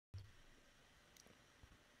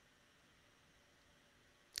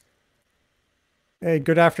Hey,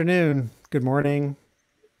 good afternoon, good morning,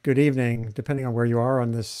 good evening, depending on where you are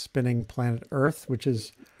on this spinning planet Earth, which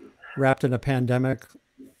is wrapped in a pandemic,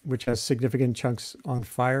 which has significant chunks on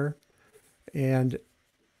fire, and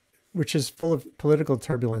which is full of political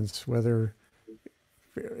turbulence, whether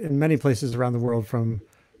in many places around the world, from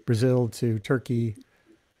Brazil to Turkey,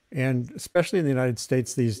 and especially in the United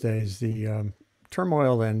States these days, the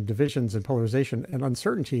turmoil and divisions and polarization and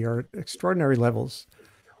uncertainty are at extraordinary levels,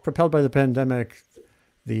 propelled by the pandemic,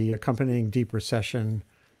 the accompanying deep recession,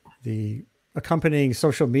 the accompanying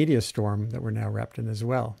social media storm that we're now wrapped in as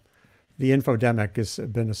well. The infodemic has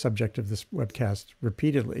been a subject of this webcast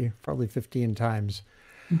repeatedly, probably 15 times.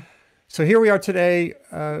 So here we are today,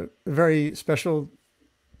 a very special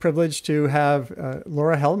privilege to have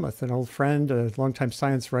Laura Helmuth, an old friend, a longtime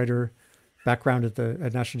science writer, background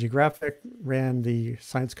at National Geographic, ran the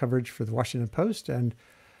science coverage for the Washington Post, and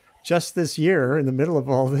just this year, in the middle of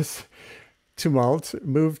all this tumult,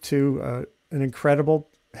 moved to an incredible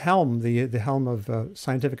helm, the helm of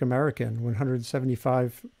Scientific American,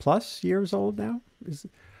 175 plus years old now, is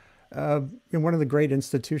in one of the great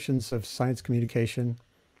institutions of science communication,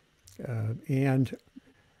 and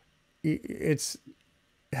it's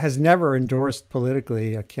has never endorsed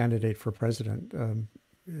politically a candidate for president.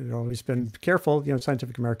 It's always been careful.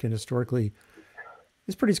 Scientific American historically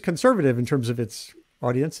is pretty conservative in terms of its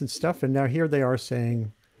audience and stuff, and now here they are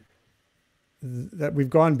saying that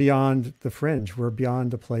we've gone beyond the fringe. We're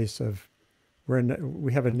beyond the place of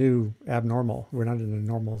we have a new abnormal. We're not in a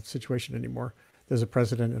normal situation anymore. There's a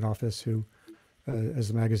president in office who, as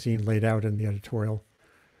the magazine laid out in the editorial,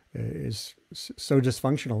 is so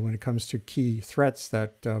dysfunctional when it comes to key threats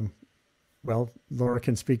that, well, Laura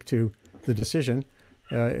can speak to the decision,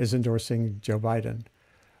 is endorsing Joe Biden.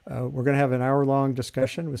 We're going to have an hour-long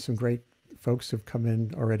discussion with some great folks who've come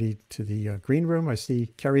in already to the green room. I see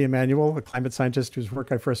Kerry Emanuel, a climate scientist whose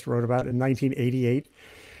work I first wrote about in 1988,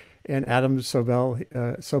 and Adam Sobel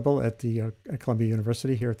at Columbia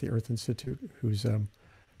University here at the Earth Institute, who's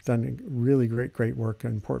done really great work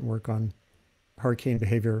and important work on hurricane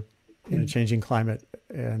behavior in a changing climate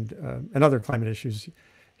and other climate issues.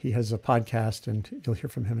 He has a podcast, and you'll hear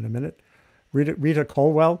from him in a minute. Rita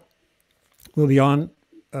Colwell will be on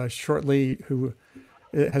shortly, who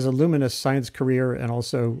has a luminous science career, and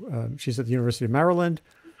also she's at the University of Maryland.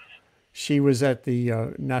 She was at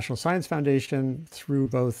the National Science Foundation through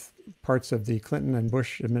both parts of the Clinton and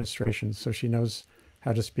Bush administrations, so she knows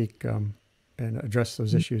how to speak and address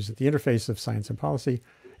those issues at the interface of science and policy.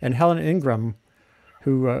 And Helen Ingram,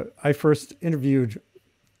 who I first interviewed,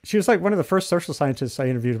 she was like one of the first social scientists I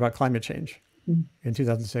interviewed about climate change in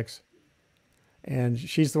 2006. And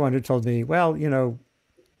she's the one who told me, well,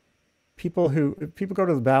 people go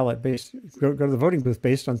to the ballot go to the voting booth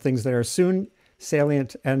based on things that are soon,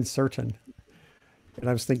 salient, and certain. And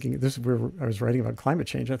I was thinking, this is where I was writing about climate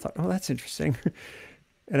change. I thought, oh, that's interesting.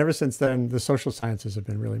 And ever since then, the social sciences have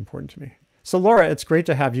been really important to me. So Laura, it's great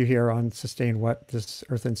to have you here on Sustain What, this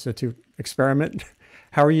Earth Institute experiment.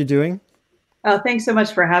 How are you doing? Oh, thanks so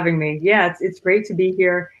much for having me. Yeah, it's great to be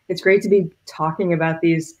here. It's great to be talking about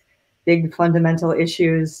these big fundamental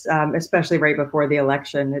issues, especially right before the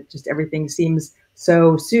election. Everything seems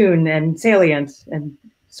so soon and salient and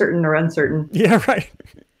certain or uncertain. Yeah, right.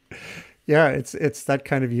 Yeah, it's that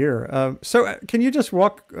kind of year. So can you just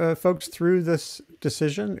walk folks through this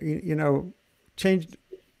decision?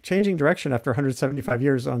 Changing direction after 175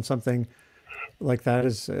 years on something like that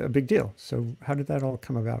is a big deal. So how did that all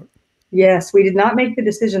come about? Yes, we did not make the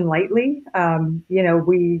decision lightly.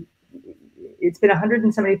 It's been a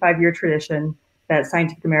 175-year tradition that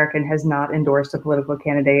Scientific American has not endorsed a political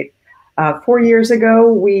candidate. 4 years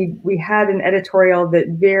ago, we had an editorial that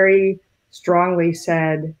very strongly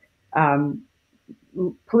said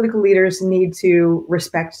political leaders need to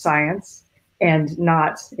respect science and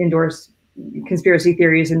not endorse conspiracy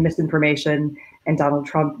theories and misinformation. And Donald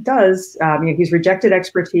Trump does. He's rejected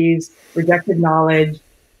expertise, rejected knowledge,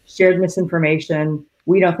 shared misinformation.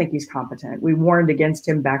 We don't think he's competent. We warned against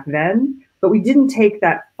him back then, but we didn't take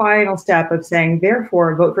that final step of saying,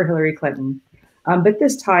 therefore, vote for Hillary Clinton. But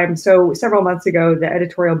this time, so several months ago, the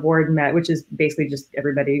editorial board met, which is basically just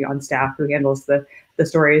everybody on staff who handles the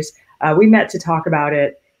stories. We met to talk about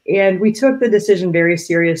it, and we took the decision very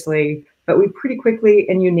seriously, but we pretty quickly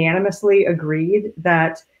and unanimously agreed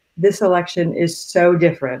that this election is so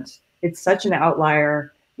different. It's such an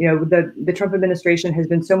outlier. The Trump administration has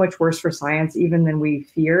been so much worse for science even than we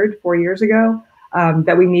feared 4 years ago,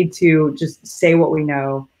 that we need to just say what we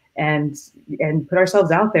know and put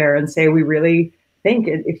ourselves out there and say we really think,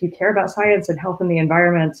 if you care about science and health and the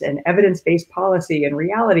environment and evidence-based policy and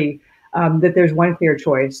reality, that there's one clear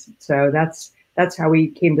choice. So that's that's how we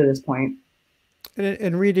came to this point.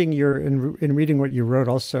 In reading in reading what you wrote,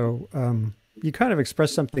 also, you kind of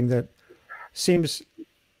expressed something that seems,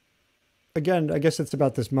 again, I guess it's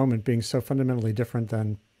about this moment being so fundamentally different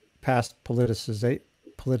than past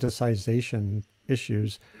politicization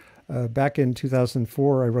issues. Back in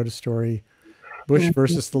 2004, I wrote a story, Bush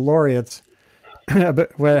versus the laureates,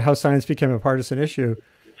 about how science became a partisan issue.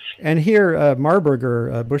 And here,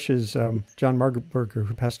 Marburger, Bush's John Marburger,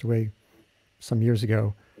 who passed away some years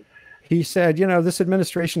ago, he said, this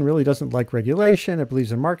administration really doesn't like regulation. It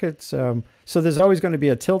believes in markets. So there's always going to be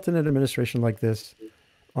a tilt in an administration like this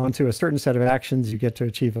onto a certain set of actions you get to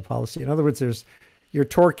achieve a policy. In other words, you're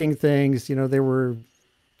torquing things. They were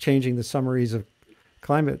changing the summaries of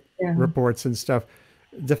climate reports and stuff,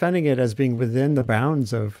 defending it as being within the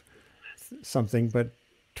bounds of something, but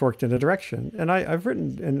torqued in a direction. And I've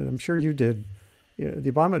written, and I'm sure you did,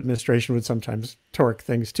 the Obama administration would sometimes torque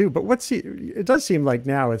things too. But it does seem like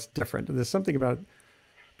now it's different. There's something about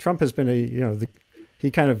Trump has been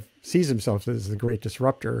he kind of sees himself as the great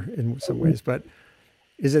disruptor in some ways. But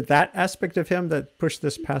is it that aspect of him that pushed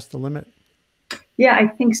this past the limit? Yeah, I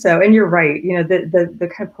think so. And you're right.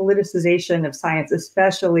 The kind of politicization of science,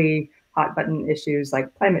 especially hot button issues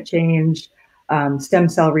like climate change, stem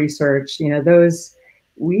cell research, those,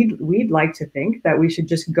 we'd like to think that we should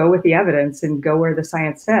just go with the evidence and go where the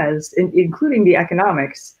science says, including the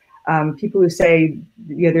economics. People who say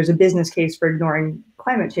there's a business case for ignoring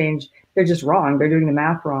climate change, they're just wrong. They're doing the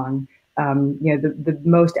math wrong. The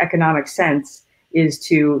most economic sense is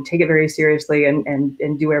to take it very seriously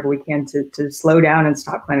and do whatever we can to slow down and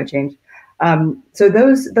stop climate change. So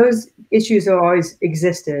those issues have always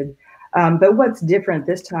existed. But what's different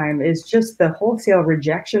this time is just the wholesale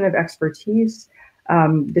rejection of expertise,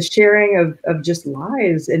 the sharing of just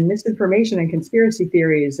lies and misinformation and conspiracy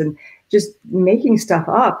theories and just making stuff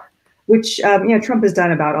up, which Trump has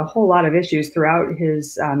done about a whole lot of issues throughout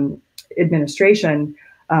his administration.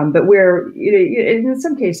 But where in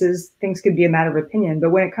some cases things could be a matter of opinion,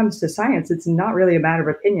 but when it comes to science, it's not really a matter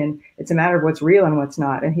of opinion. It's a matter of what's real and what's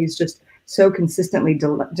not. And he's just so consistently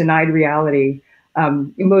denied reality,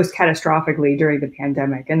 most catastrophically during the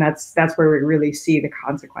pandemic. And that's where we really see the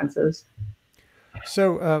consequences.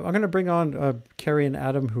 So I'm going to bring on Kerry and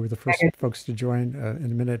Adam, who are the first folks to join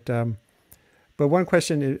in a minute. But one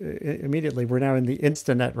question immediately, we're now in the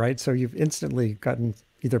Instanet, right? So you've instantly gotten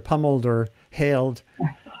either pummeled or hailed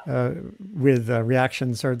with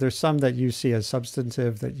reactions. Are there some that you see as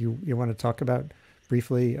substantive that you want to talk about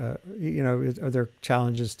briefly? Are there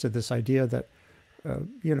challenges to this idea that,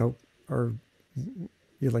 or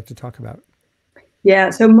you'd like to talk about? Yeah,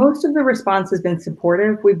 so most of the response has been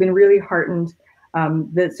supportive. We've been really heartened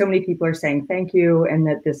that so many people are saying thank you and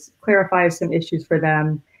that this clarifies some issues for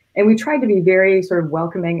them. And we tried to be very sort of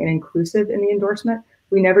welcoming and inclusive in the endorsement.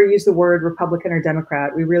 We never use the word Republican or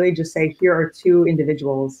Democrat. We really just say, here are two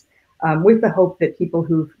individuals, with the hope that people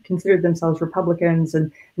who've considered themselves Republicans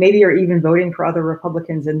and maybe are even voting for other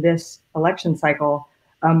Republicans in this election cycle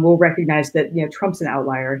will recognize that, Trump's an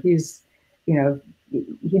outlier. He's,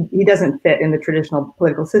 he doesn't fit in the traditional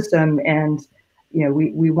political system. And,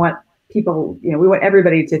 we want people, we want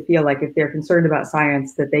everybody to feel like if they're concerned about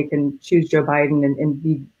science, that they can choose Joe Biden and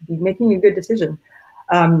be making a good decision.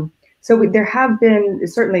 So there have been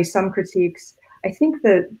certainly some critiques. I think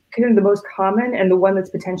that kind of the most common and the one that's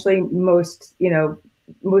potentially most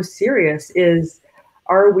serious is,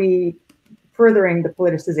 are we furthering the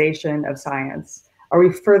politicization of science? Are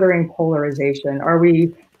we furthering polarization? Are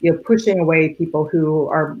we pushing away people who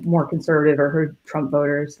are more conservative or who are Trump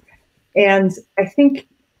voters? And I think,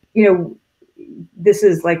 this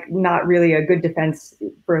is like not really a good defense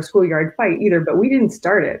for a schoolyard fight either, but we didn't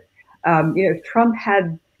start it. If Trump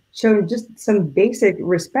had shown just some basic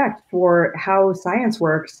respect for how science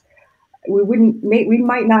works, we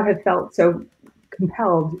might not have felt so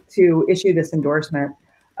compelled to issue this endorsement.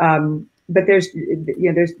 But there's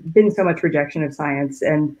been so much rejection of science,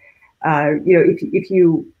 and if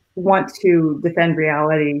you want to defend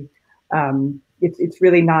reality, it's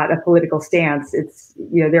really not a political stance. It's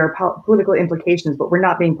there are political implications, but we're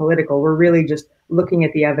not being political. We're really just looking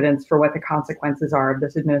at the evidence for what the consequences are of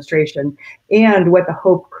this administration and what the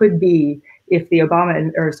hope could be if the if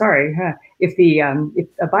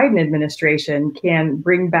a Biden administration can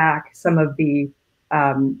bring back some of the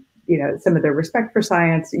some of the respect for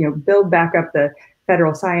science, build back up the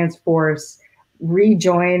federal science force,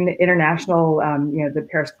 rejoin international, the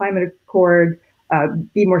Paris Climate Accord,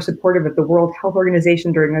 be more supportive of the World Health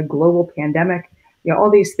Organization during a global pandemic. All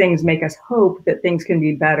these things make us hope that things can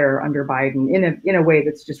be better under Biden in a way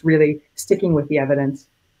that's just really sticking with the evidence.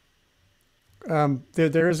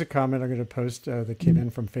 There is a comment I'm going to post that came in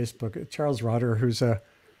from Facebook. Charles Rotter, who's a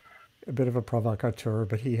bit of a provocateur,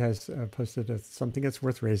 but he has posted something that's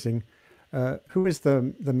worth raising. Who is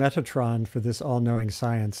the Metatron for this all-knowing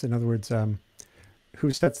science? In other words,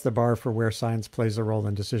 who sets the bar for where science plays a role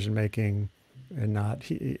in decision making and not?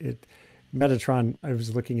 Metatron, I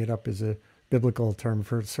was looking it up, is a biblical term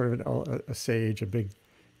for sort of a sage, a big,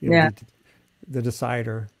 the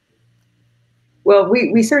decider. Well,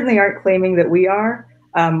 we certainly aren't claiming that we are,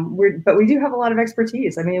 but we do have a lot of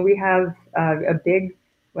expertise. I mean, we have a big,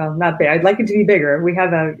 well, not big, I'd like it to be bigger. We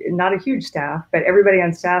have not a huge staff, but everybody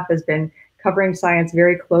on staff has been covering science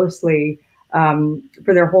very closely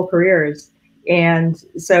for their whole careers. And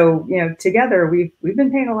so, together we've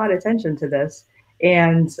been paying a lot of attention to this.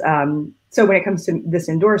 And so when it comes to this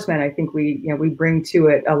endorsement, I think we bring to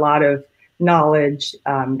it a lot of knowledge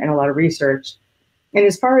and a lot of research. And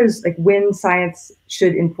as far as like when science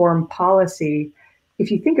should inform policy, if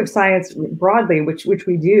you think of science broadly, which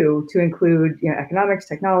we do, to include economics,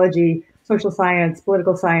 technology, social science,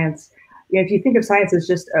 political science, if you think of science as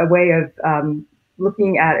just a way of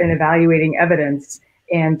looking at and evaluating evidence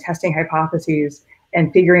and testing hypotheses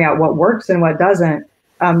and figuring out what works and what doesn't,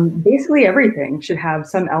 basically everything should have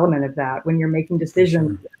some element of that when you're making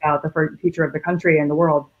decisions about the future of the country and the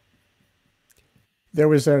world. There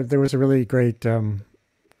was a really great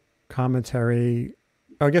commentary.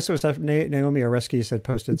 I guess it was Naomi Oreskes had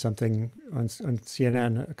posted something on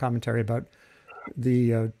CNN, a commentary about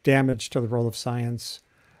the damage to the role of science.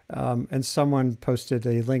 And someone posted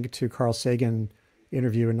a link to Carl Sagan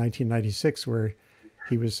interview in 1996 where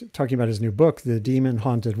he was talking about his new book, The Demon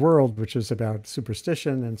Haunted World, which is about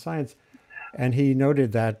superstition and science. And he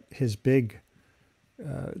noted that his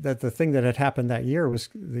that the thing that had happened that year was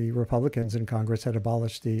the Republicans in Congress had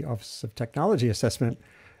abolished the Office of Technology Assessment,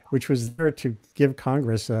 which was there to give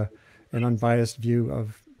Congress an unbiased view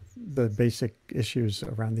of the basic issues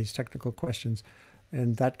around these technical questions.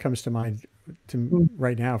 And that comes to mind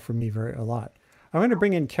right now for me a lot. I'm going to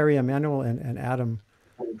bring in Kerry, Emanuel, and Adam,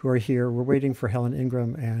 who are here. We're waiting for Helen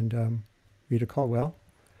Ingram and Rita Colwell.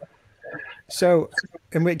 So,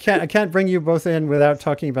 and I can't bring you both in without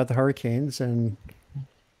talking about the hurricanes and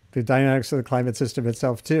the dynamics of the climate system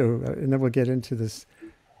itself too. And then we'll get into this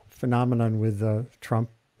phenomenon with Trump.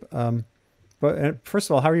 But first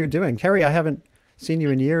of all, how are you doing? Kerry, I haven't seen you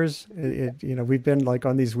in years. We've been like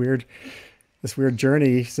on this weird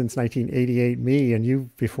journey since 1988, me and you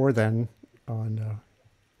before then, on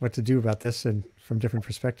what to do about this and from different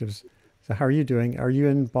perspectives. So how are you doing? Are you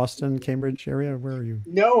in Boston, Cambridge area? Where are you?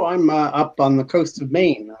 No, I'm up on the coast of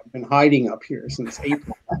Maine. I've been hiding up here since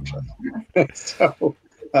April, actually. So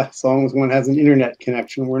as long as one has an internet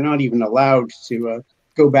connection, we're not even allowed to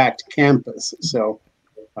go back to campus. So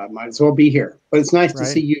I might as well be here. But it's nice to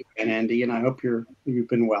see you again, Andy, and I hope you've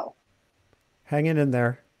been well. Hanging in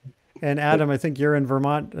there. And Adam, I think you're in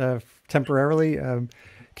Vermont temporarily.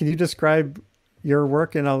 Can you describe your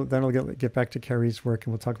work, and then I'll get back to Kerry's work,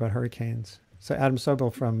 and we'll talk about hurricanes. So Adam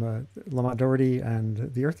Sobel from Lamont Doherty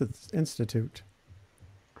and the Earth Institute.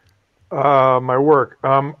 My work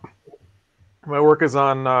is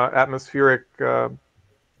on atmospheric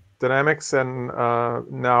dynamics, and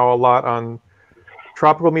now a lot on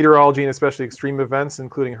tropical meteorology and especially extreme events,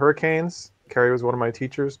 including hurricanes. Kerry was one of my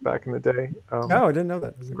teachers back in the day. Oh, I didn't know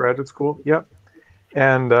that. In graduate school, yep.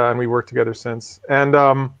 And we worked together since. And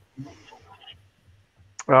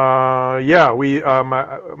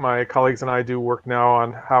my colleagues and I do work now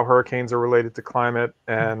on how hurricanes are related to climate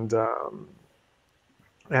and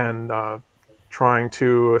trying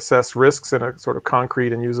to assess risks in a sort of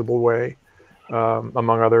concrete and usable way,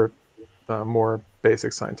 among other more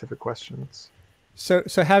basic scientific questions. So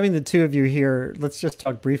having the two of you here, let's just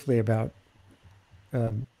talk briefly about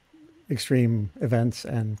extreme events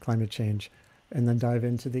and climate change, and then dive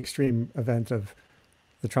into the extreme event of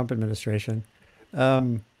the Trump administration.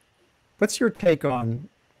 What's your take on,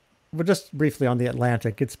 well, just briefly on the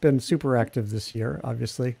Atlantic? It's been super active this year,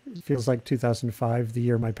 obviously. It feels like 2005, the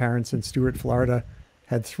year my parents in Stuart, Florida,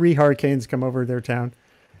 had 3 hurricanes come over their town.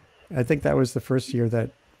 I think that was the first year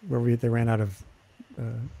where they ran out of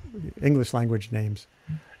English language names.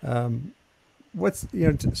 What's,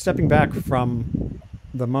 stepping back from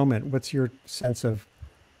the moment, what's your sense of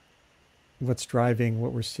what's driving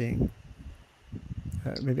what we're seeing?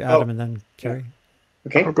 Maybe Adam and then Kerry.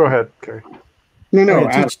 Okay. Oh, go ahead, Kerry. No.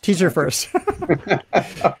 Teacher first.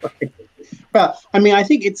 Well, I mean, I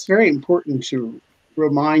think it's very important to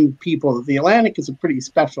remind people that the Atlantic is a pretty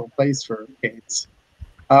special place for hurricanes.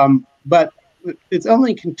 But it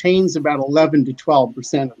only contains about 11 to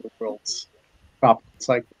 12% of the world's tropical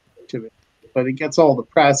cyclone activity. But it gets all the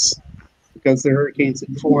press because the hurricanes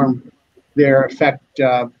that form there affect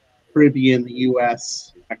Caribbean, the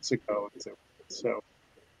U.S., Mexico, and so forth.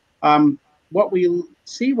 So what we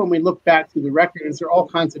see when we look back through the record is there are all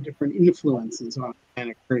kinds of different influences on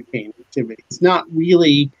Atlantic hurricane activity. It's not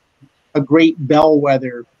really a great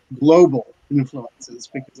bellwether global influences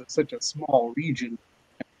because it's such a small region in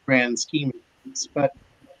the grand scheme of things. But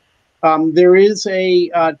there is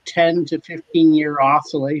a 10 to 15-year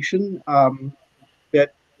oscillation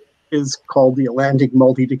that is called the Atlantic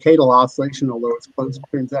multi-decadal oscillation, although it's close,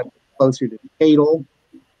 turns out closer to decadal.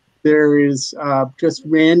 There is just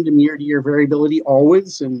random year-to-year variability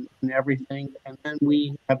always in everything. And then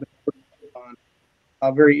we have been working on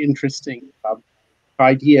a very interesting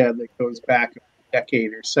idea that goes back a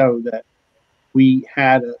decade or so, that we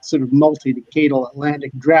had a sort of multi-decadal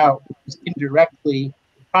Atlantic drought, which was indirectly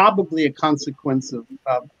probably a consequence of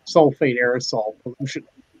sulfate aerosol pollution,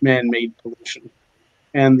 man-made pollution.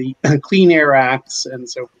 And the Clean Air Acts and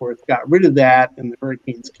so forth got rid of that, and the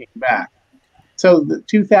hurricanes came back. So the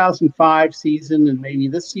 2005 season and maybe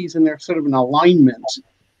this season, there's sort of an alignment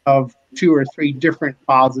of 2 or 3 different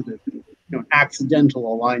positive,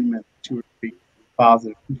 accidental alignment, 2 or 3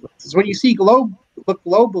 positive influences. When you see look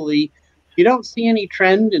globally, you don't see any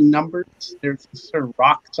trend in numbers. There's sort of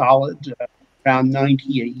rock solid, around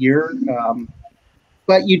 90 a year.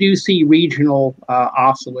 But you do see regional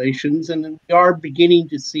oscillations, and we are beginning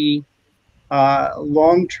to see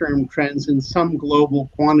long-term trends in some global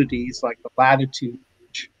quantities, like the latitude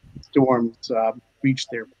storms reach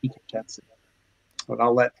their peak intensity. But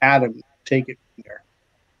I'll let Adam take it from there.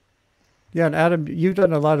 Yeah, and Adam, you've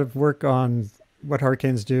done a lot of work on what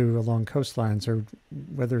hurricanes do along coastlines, or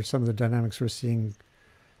whether some of the dynamics we're seeing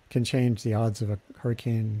can change the odds of a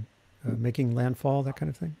hurricane making landfall, that kind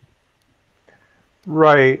of thing.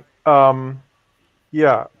 Right.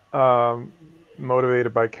 Yeah.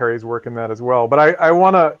 Motivated by Kerry's work in that as well. But I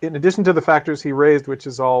want to, in addition to the factors he raised, which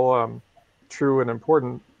is all true and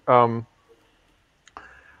important, I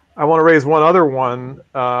want to raise one other one,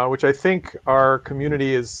 which I think our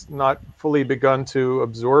community is not fully begun to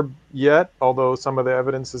absorb yet, although some of the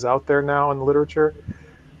evidence is out there now in the literature,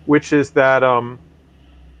 which is that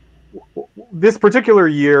this particular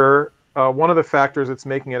year, one of the factors that's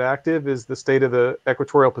making it active is the state of the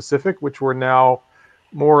equatorial Pacific, which we're now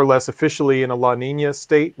more or less officially in a La Nina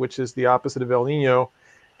state, which is the opposite of El Nino.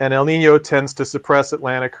 And El Nino tends to suppress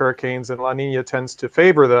Atlantic hurricanes, and La Nina tends to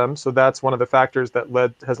favor them. So that's one of the factors that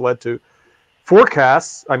has led to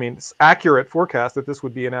forecasts, accurate forecasts, that this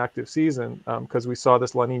would be an active season, because we saw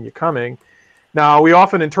this La Nina coming. Now, we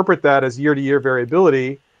often interpret that as year-to-year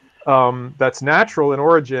variability that's natural in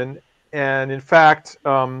origin. And in fact,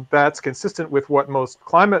 that's consistent with what most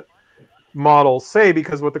climate models say,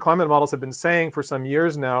 because what the climate models have been saying for some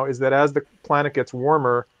years now is that as the planet gets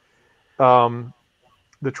warmer,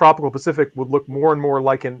 the tropical Pacific would look more and more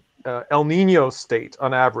like an El Nino state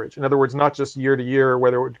on average. In other words, not just year to year,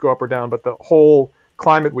 whether it would go up or down, but the whole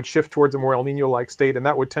climate would shift towards a more El Nino-like state, and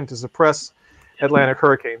that would tend to suppress Atlantic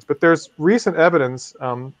hurricanes. But there's recent evidence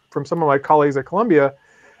from some of my colleagues at Columbia,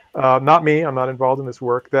 not me, I'm not involved in this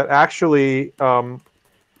work, that actually,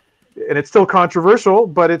 and it's still controversial,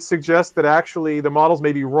 but it suggests that actually the models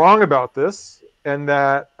may be wrong about this, and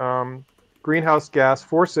that greenhouse gas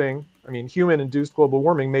forcing, human-induced global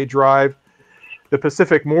warming may drive the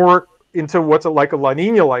Pacific more into what's like a La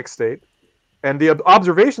Nina-like state. And the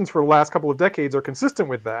observations for the last couple of decades are consistent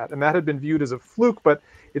with that, and that had been viewed as a fluke, but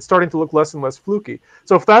it's starting to look less and less fluky.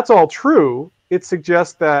 So if that's all true, it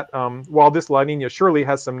suggests that while this La Nina surely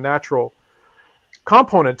has some natural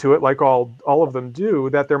component to it, like all of them do,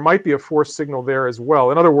 that there might be a force signal there as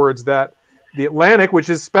well. In other words, that the Atlantic, which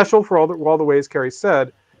is special for all the ways Kerry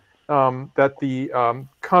said, that the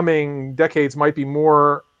coming decades might be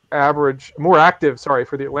more active,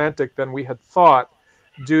 for the Atlantic than we had thought,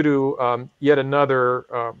 due to yet another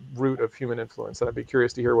root of human influence. And I'd be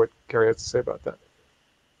curious to hear what Kerry has to say about that.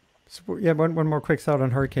 So, yeah, one more quick thought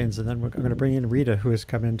on hurricanes, and then I'm going to bring in Rita, who has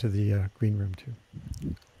come into the green room too.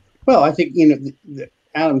 Well, I think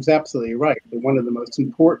Adam's absolutely right. One of the most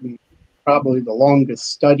important, probably the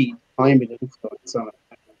longest studied climate influence on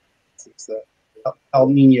it is the El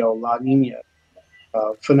Nino, La Nina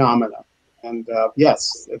phenomena. And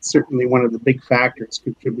yes, it's certainly one of the big factors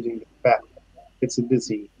contributing to the fact that it's a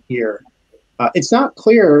busy year. It's not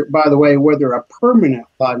clear, by the way, whether a permanent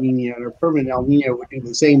La Nina or a permanent El Nino would do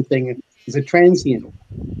the same thing as a transient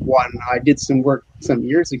one. I did some work some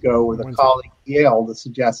years ago with a colleague at Yale to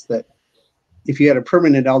suggest that if you had a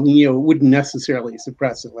permanent El Nino, it wouldn't necessarily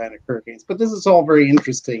suppress Atlantic hurricanes. But this is all very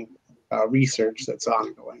interesting research that's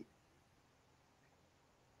ongoing.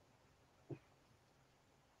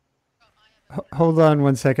 Hold on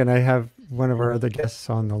one second. I have one of our other guests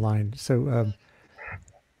on the line. So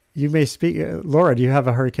you may speak. Laura, do you have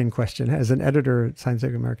a hurricane question as an editor at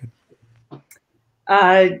Scientific American?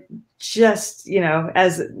 Just,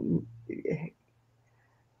 as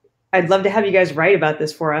I'd love to have you guys write about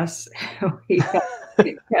this for us.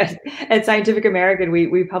 At Scientific American,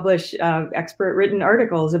 we publish expert written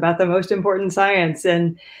articles about the most important science,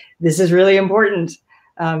 and this is really important.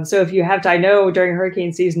 So if you have to, I know during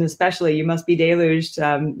hurricane season especially, you must be deluged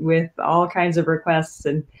with all kinds of requests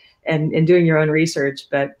and doing your own research.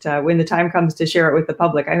 But when the time comes to share it with the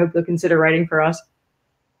public, I hope you'll consider writing for us.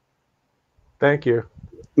 Thank you.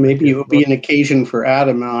 Maybe it will be an occasion for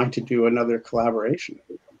Adam and I to do another collaboration.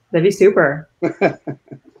 That'd be super.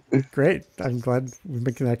 Great. I'm glad we're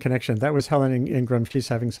making that connection. That was Helen Ingram. She's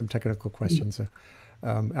having some technical questions. So,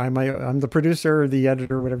 I'm the producer, the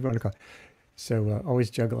editor, whatever you want to call it. So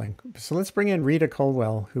always juggling. So let's bring in Rita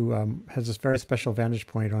Colwell, who has this very special vantage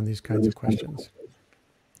point on these kinds of questions.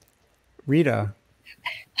 Rita.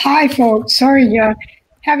 Hi, folks. Sorry, I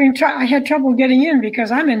had trouble getting in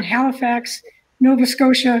because I'm in Halifax, Nova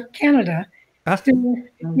Scotia, Canada, still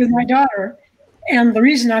with my daughter. And the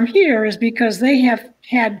reason I'm here is because they have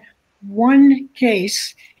had one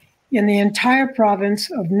case in the entire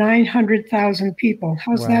province of 900,000 people.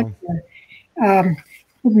 How's that?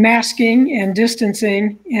 Masking and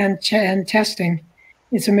distancing and testing.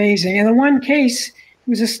 It's amazing. And the one case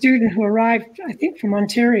was a student who arrived, I think, from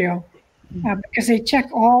Ontario, because they check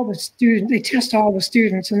all the students, they test all the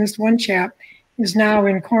students, and this one chap is now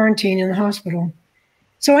in quarantine in the hospital.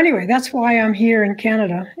 So anyway, that's why I'm here in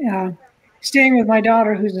Canada, staying with my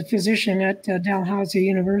daughter, who's a physician at Dalhousie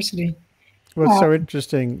University. Well, it's so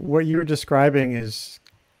interesting. What you were describing is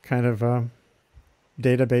kind of a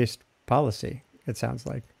data-based policy, it sounds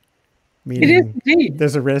like. Meaning it is indeed.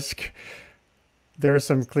 There's a risk. There are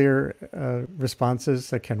some clear responses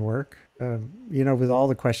that can work. With all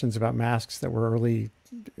the questions about masks that were early,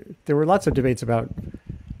 there were lots of debates about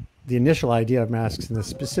the initial idea of masks and the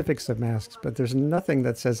specifics of masks, but there's nothing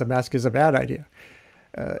that says a mask is a bad idea.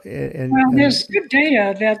 There's good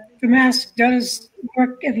data that the mask does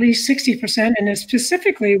work at least 60%, and it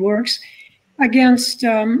specifically works against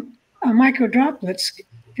micro droplets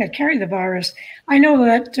that carry the virus. I know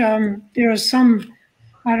that there's some,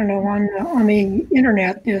 I don't know, on the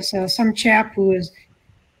internet, there's some chap who is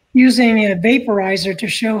using a vaporizer to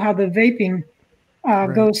show how the vaping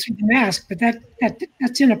goes through the mask, but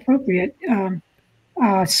that's inappropriate.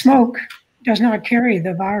 Smoke does not carry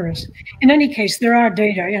the virus. In any case, there are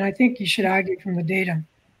data, and I think you should argue from the data.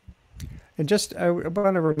 And just, I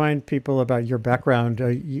want to remind people about your background.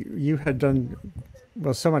 You had done,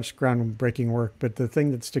 so much groundbreaking work, but the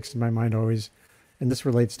thing that sticks in my mind always, and this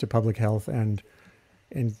relates to public health and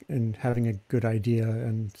having a good idea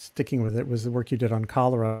and sticking with it, was the work you did on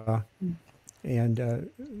cholera and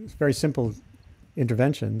very simple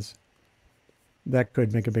interventions that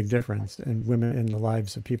could make a big difference in women, in the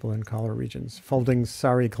lives of people in cholera regions, folding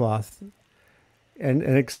sari cloth and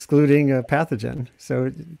excluding a pathogen.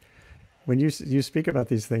 So when you speak about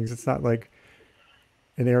these things, it's not like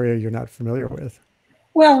an area you're not familiar with.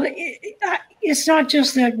 Well, it's not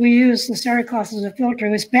just that we use the sari cloth as a filter.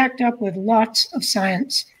 It's backed up with lots of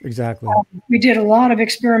science. Exactly. We did a lot of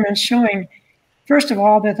experiments showing, first of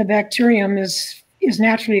all, that the bacterium is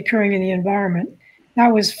naturally occurring in the environment.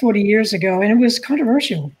 That was 40 years ago, and it was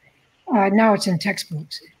controversial. Now it's in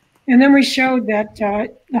textbooks. And then we showed that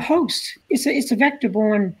the host, it's a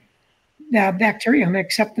vector-borne bacterium,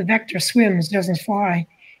 except the vector swims, doesn't fly.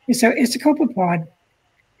 It's a copepod.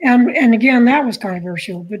 And again, that was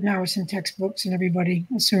controversial, but now it's in textbooks, and everybody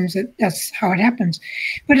assumes that that's how it happens.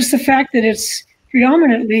 But it's the fact that it's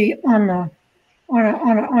predominantly on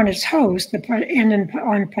its host, on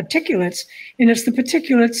particulates, and it's the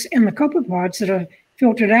particulates and the copepods that are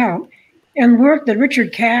filtered out. And work that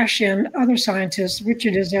Richard Cash and other scientists,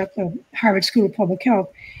 Richard is at the Harvard School of Public Health,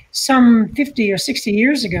 some 50 or 60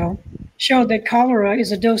 years ago, showed that cholera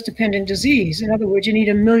is a dose-dependent disease. In other words, you need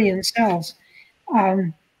 1 million cells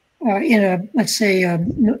in let's say, a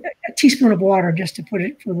teaspoon of water, just to put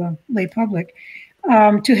it for the lay public,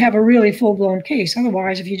 to have a really full-blown case.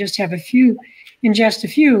 Otherwise, if you just have ingest a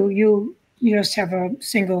few, you just have a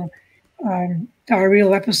single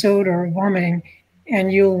diarrheal episode or vomiting,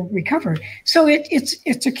 and you'll recover. So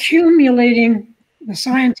it's accumulating the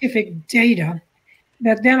scientific data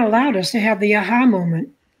that then allowed us to have the aha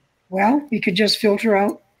moment. Well, we could just filter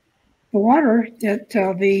out the water that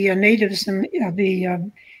the natives and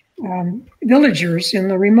the villagers in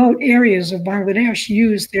the remote areas of Bangladesh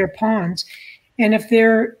use their ponds. And if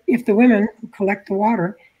the women who collect the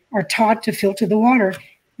water are taught to filter the water,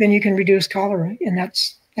 then you can reduce cholera, and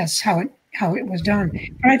that's how it was done.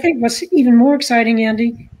 But I think what's even more exciting,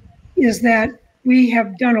 Andy, is that we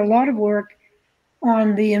have done a lot of work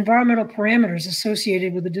on the environmental parameters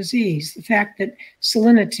associated with the disease, the fact that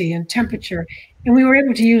salinity and temperature, and we were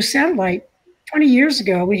able to use satellite. 20 years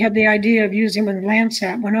ago, we had the idea of using when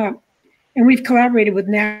Landsat went up, and we've collaborated with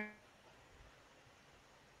NASA.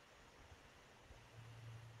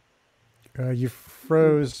 You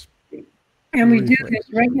froze. And we do this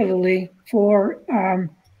regularly for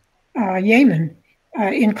Yemen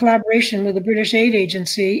in collaboration with the British Aid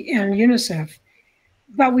Agency and UNICEF.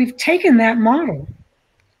 But we've taken that model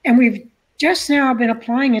and we've just now been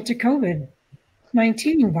applying it to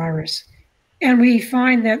COVID-19 virus. And we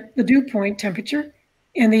find that the dew point temperature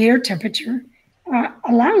and the air temperature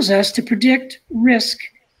allows us to predict risk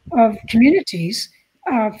of communities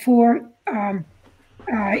for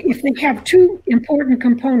if they have two important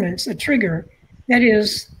components, a trigger, that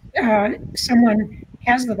is someone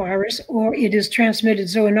has the virus or it is transmitted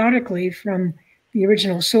zoonotically from the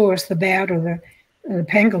original source, the bat or the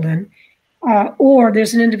pangolin, or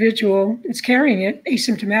there's an individual that's carrying it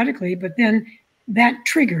asymptomatically, but then that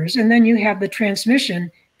triggers, and then you have the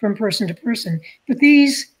transmission from person to person. But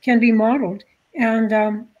these can be modeled,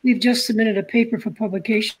 and we've just submitted a paper for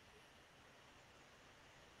publication.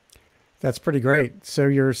 That's pretty great. So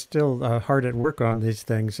you're still hard at work on these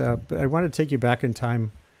things. But I want to take you back in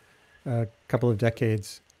time a couple of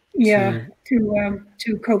decades. Yeah, to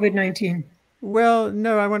COVID-19. Well,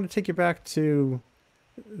 no, I want to take you back to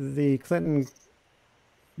the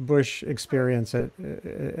Clinton-Bush experience at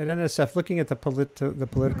NSF, looking at the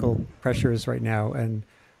political pressures right now and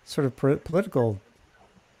sort of political.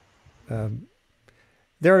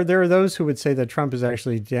 There are those who would say that Trump has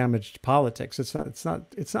actually damaged politics. It's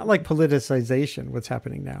not like politicization what's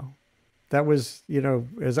happening now. That was,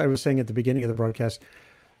 as I was saying at the beginning of the broadcast,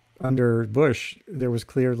 under Bush, there was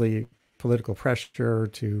clearly political pressure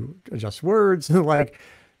to adjust words and the like.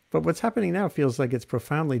 But what's happening now feels like it's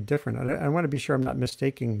profoundly different. I want to be sure I'm not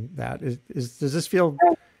mistaking that. Does this feel,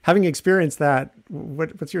 having experienced that,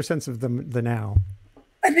 what's your sense of the now?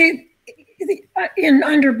 I think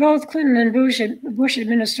under both Clinton and Bush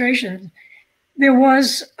administration, there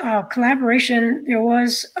was collaboration, there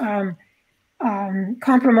was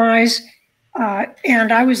compromise,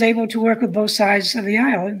 and I was able to work with both sides of the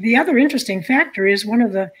aisle. The other interesting factor is one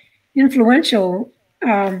of the influential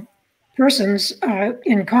persons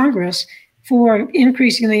in Congress for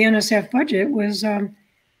increasing the NSF budget was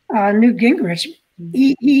Newt Gingrich.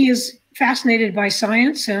 He is fascinated by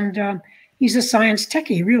science, and he's a science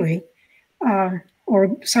techie, really.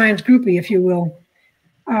 Or science groupie, if you will,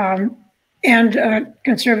 and a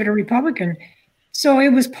conservative Republican. So it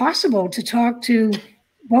was possible to talk to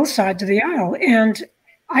both sides of the aisle, and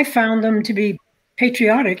I found them to be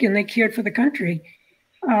patriotic and they cared for the country.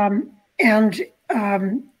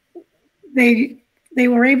 They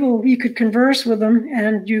were able, you could converse with them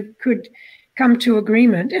and you could come to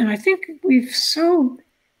agreement. And I think we've so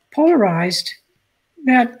polarized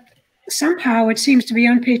that somehow it seems to be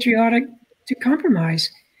unpatriotic to compromise,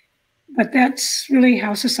 but that's really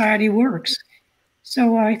how society works.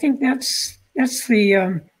 So I think that's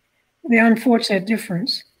the unfortunate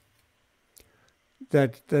difference.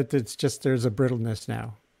 That it's just there's a brittleness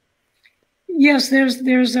now. Yes,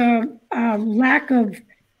 there's a lack of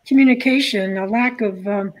communication, a lack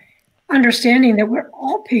of understanding that we're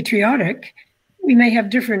all patriotic. We may have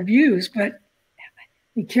different views, but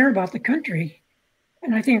we care about the country,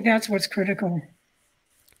 and I think that's what's critical.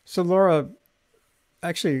 So Laura,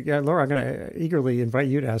 I'm going to eagerly invite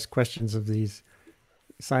you to ask questions of these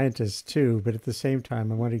scientists too, but at the same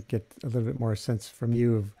time, I want to get a little bit more sense from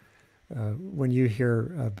you of when you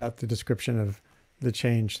hear about the description of the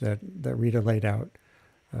change that Rita laid out.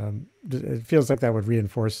 It feels like that would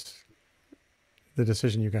reinforce the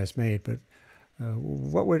decision you guys made, but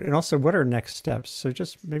what are next steps? So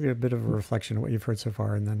just maybe a bit of a reflection of what you've heard so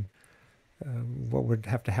far, and then what would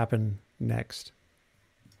have to happen next.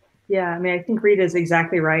 Yeah, I mean, I think Rita is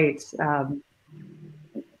exactly right.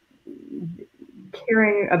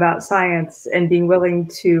 Caring about science and being willing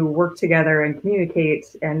to work together and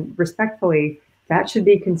communicate and respectfully, that should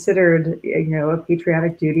be considered, a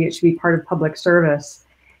patriotic duty. It should be part of public service.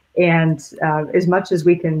 And as much as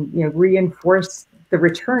we can, reinforce the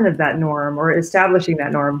return of that norm or establishing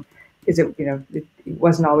that norm, because it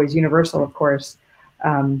wasn't always universal, of course.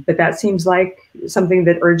 But that seems like something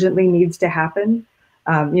that urgently needs to happen.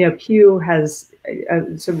 Pew has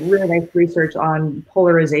some really nice research on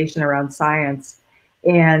polarization around science,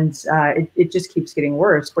 and it just keeps getting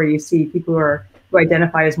worse, where you see people who are who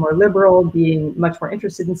identify as more liberal, being much more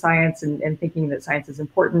interested in science and thinking that science is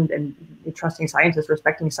important and trusting scientists,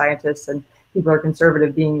 respecting scientists, and people who are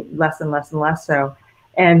conservative being less and less and less so.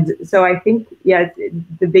 And so I think, yeah,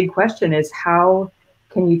 the big question is, how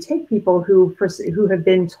can you take people who have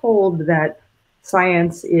been told that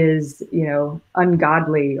science is,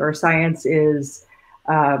 ungodly, or science is,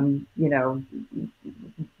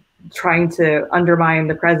 trying to undermine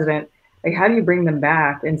the president? Like, how do you bring them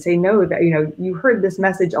back and say, no, that, you heard this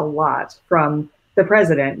message a lot from the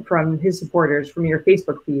president, from his supporters, from your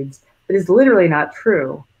Facebook feeds, but it's literally not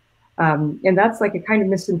true. And that's like a kind of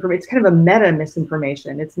misinformation. It's kind of a meta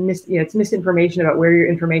misinformation. It's misinformation about where your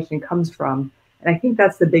information comes from. And I think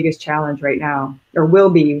that's the biggest challenge right now, or will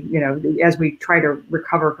be, as we try to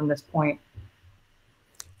recover from this point.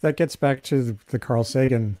 That gets back to the Carl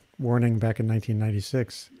Sagan warning back in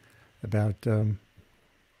 1996 about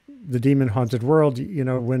the demon-haunted world,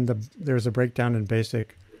 when there's a breakdown in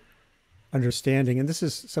basic understanding. And this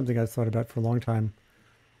is something I've thought about for a long time.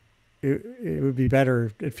 It would be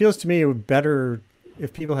better, it feels to me it would be better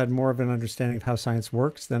if people had more of an understanding of how science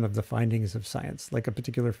works than of the findings of science, like a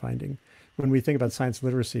particular finding. When we think about science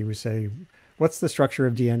literacy, we say, what's the structure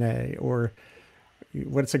of DNA, or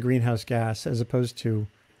what's a greenhouse gas, as opposed to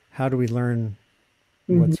how do we learn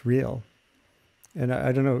what's real? And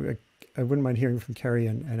I don't know, I wouldn't mind hearing from Kerry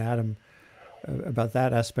and Adam about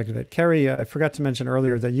that aspect of it. Kerry, I forgot to mention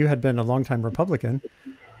earlier that you had been a longtime Republican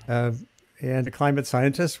and a climate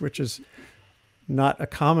scientist, which is not a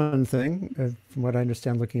common thing, from what I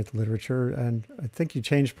understand, looking at the literature. And I think you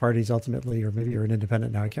changed parties ultimately, or maybe you're an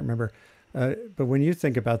independent now, I can't remember. But when you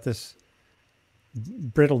think about this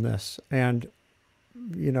brittleness and,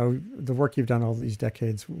 the work you've done all these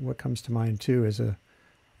decades, what comes to mind too as a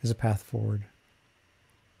path forward?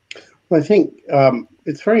 Well, I think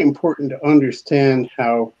it's very important to understand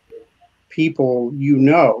how people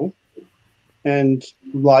and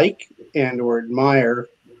like and or admire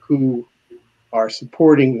who are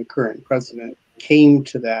supporting the current president came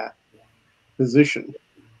to that position,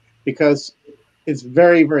 because it's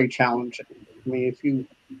very, very challenging. I mean, if you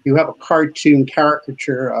have a cartoon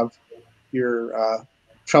caricature of your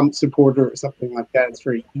Trump supporter or something like that, it's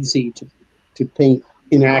very easy to paint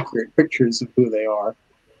inaccurate pictures of who they are.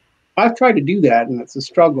 I've tried to do that, and it's a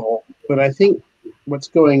struggle, but I think what's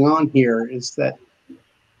going on here is that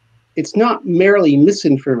it's not merely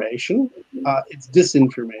misinformation, it's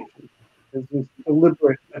disinformation. There's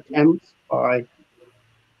deliberate attempts by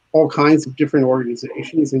all kinds of different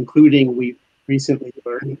organizations, including, we recently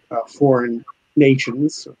learned, foreign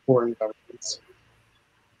nations or foreign governments,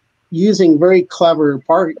 using very clever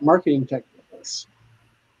marketing techniques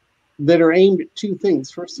that are aimed at two things.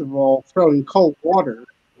 First of all, throwing cold water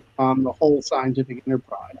on the whole scientific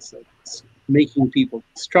enterprise. That's making people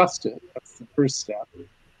distrust it. That's the first step.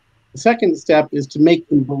 The second step is to make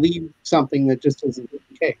them believe something that just isn't the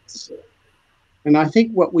case. And I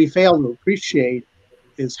think what we fail to appreciate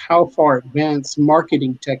is how far advanced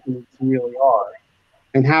marketing techniques really are,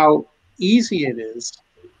 and how easy it is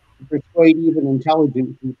to persuade even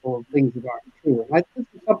intelligent people of things that aren't true. And this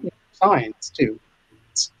is something for science too.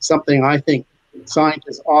 It's something I think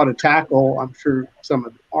scientists ought to tackle. I'm sure some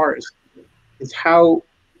of them are, is how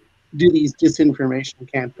do these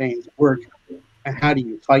disinformation campaigns work, and how do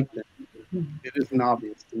you fight them? It isn't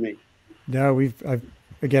obvious to me. No, I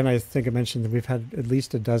think I mentioned that we've had at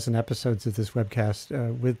least a dozen episodes of this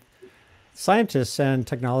webcast with scientists and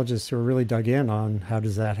technologists who are really dug in on how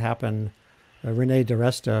does that happen. Renee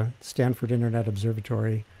DiResta, Stanford Internet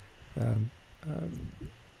Observatory.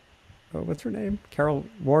 What's her name? Carol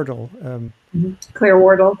Wardle. Claire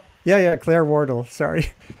Wardle. Yeah, Claire Wardle.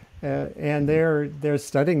 Sorry. And they're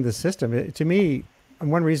studying the system. To me,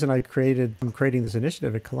 one reason I'm creating this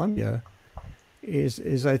initiative at Columbia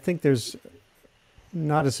is I think there's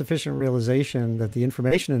not a sufficient realization that the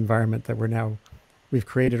information environment that we've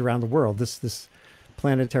created around the world, this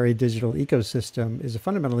planetary digital ecosystem, is a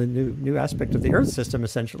fundamentally new aspect of the Earth system,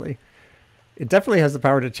 essentially. It definitely has the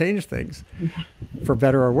power to change things for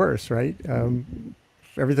better or worse, right?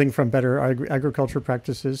 Everything from better agriculture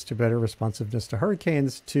practices to better responsiveness to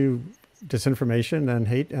hurricanes to disinformation and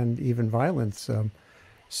hate and even violence. And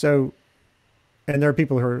there are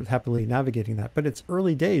people who are happily navigating that, but it's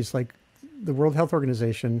early days. Like the World Health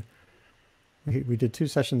Organization, we did 2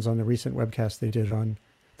 sessions on the recent webcast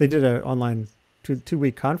they did an online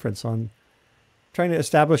 2-week conference on trying to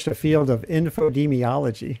establish a field of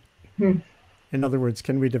infodemiology. In other words,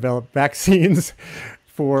 can we develop vaccines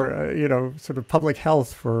for, sort of public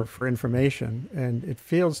health for information? And it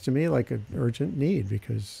feels to me like an urgent need,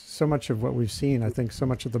 because so much of what we've seen, I think so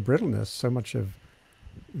much of the brittleness, so much of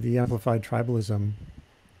the amplified tribalism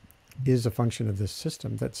is a function of this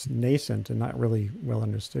system that's nascent and not really well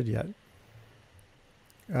understood yet.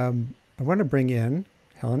 I want to bring in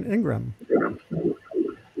Helen Ingram.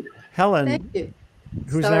 Helen, Thank you.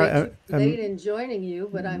 who's Sorry now to be late in joining you,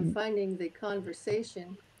 but I'm finding the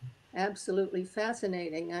conversation absolutely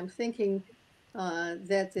fascinating. I'm thinking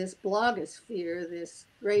that this blogosphere, this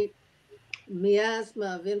great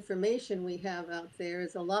miasma of information we have out there,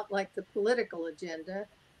 is a lot like the political agenda.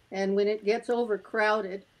 And when it gets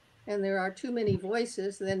overcrowded and there are too many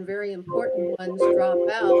voices, then very important ones drop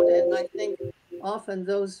out. And I think often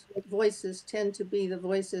those voices tend to be the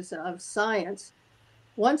voices of science.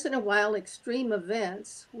 Once in a while, extreme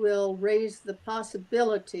events will raise the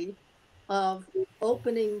possibility of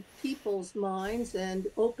opening people's minds and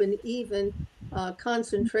open even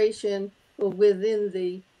concentration within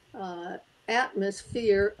the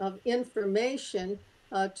atmosphere of information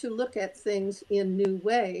to look at things in new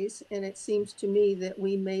ways. And it seems to me that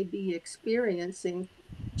we may be experiencing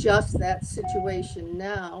just that situation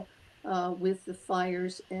now with the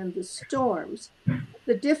fires and the storms.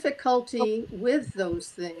 The difficulty with those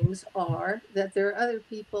things are that there are other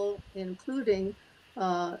people, including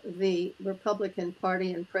the Republican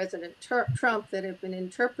Party and President Trump, that have been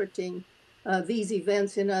interpreting these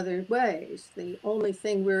events in other ways. The only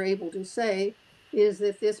thing we're able to say is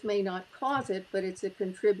that this may not cause it, but it's a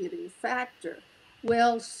contributing factor.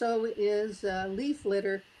 Well, so is leaf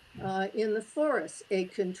litter in the forest a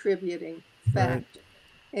contributing factor.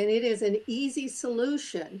 And it is an easy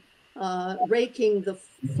solution, raking the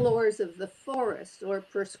floors of the forest or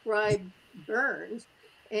prescribed burns,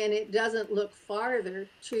 and it doesn't look farther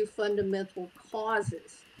to fundamental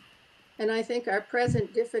causes. And I think our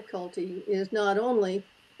present difficulty is not only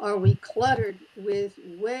are we cluttered with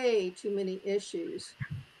way too many issues,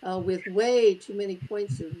 with way too many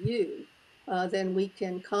points of view than we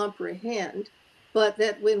can comprehend, but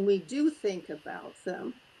that when we do think about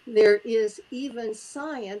them, there is even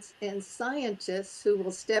science and scientists who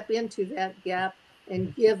will step into that gap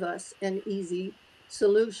and give us an easy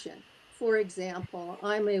solution. For example,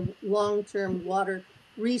 I'm a long-term water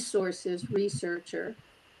resources researcher,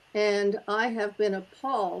 and I have been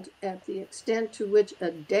appalled at the extent to which a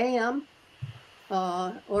dam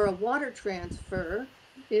or a water transfer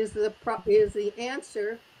is the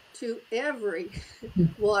answer to every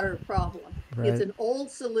water problem. Right. It's an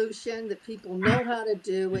old solution that people know how to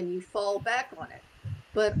do, and you fall back on it.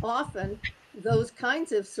 But often those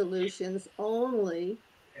kinds of solutions only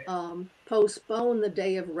postpone the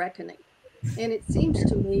day of reckoning. And it seems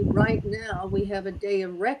to me right now we have a day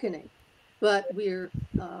of reckoning, but we're,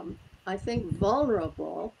 I think,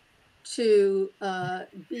 vulnerable to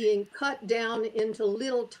being cut down into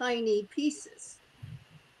little tiny pieces.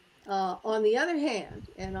 On the other hand,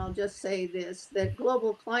 and I'll just say this, that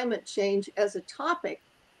global climate change as a topic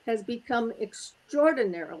has become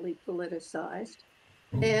extraordinarily politicized.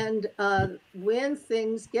 And when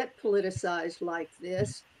things get politicized like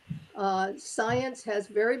this, science has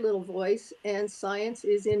very little voice, and science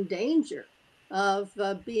is in danger of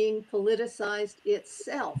being politicized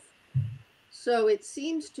itself. So it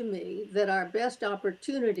seems to me that our best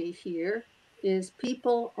opportunity here is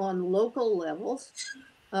people on local levels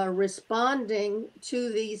responding to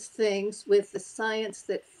these things with the science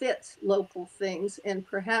that fits local things, and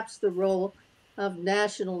perhaps the role of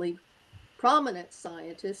nationally prominent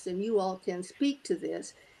scientists, and you all can speak to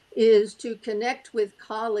this, is to connect with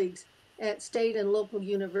colleagues at state and local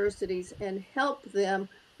universities and help them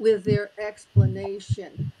with their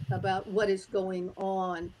explanation about what is going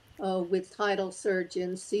on with tidal surge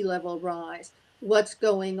and sea level rise, what's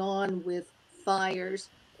going on with fires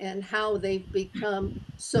and how they've become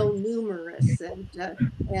so numerous, and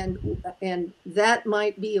that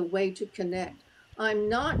might be a way to connect. I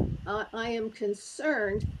am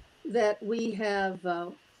concerned that we have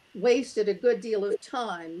wasted a good deal of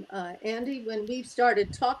time. Andy, when we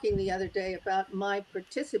started talking the other day about my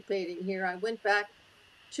participating here, I went back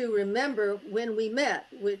to remember when we met,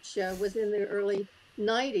 which was in the early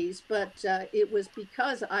 90s, but it was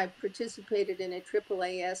because I participated in a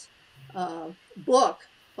AAAS book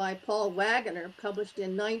by Paul Wagner, published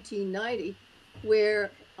in 1990, where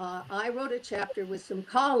I wrote a chapter with some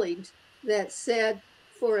colleagues that said,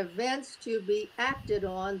 for events to be acted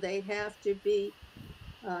on, they have to be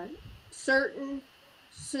certain,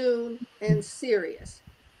 soon, and serious.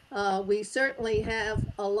 We certainly have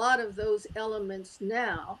a lot of those elements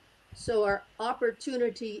now. So our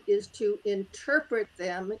opportunity is to interpret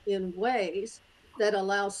them in ways that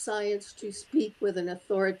allow science to speak with an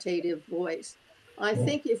authoritative voice. I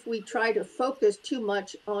think if we try to focus too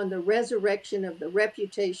much on the resurrection of the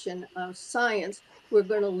reputation of science, we're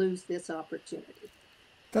going to lose this opportunity.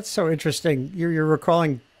 That's so interesting. You're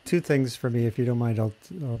recalling two things for me. If you don't mind, I'll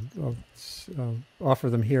offer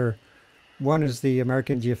them here. One is the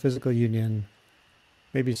American Geophysical Union,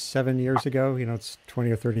 maybe 7 years ago. You know, it's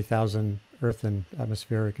 20 or 30,000 Earth and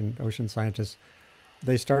atmospheric and ocean scientists.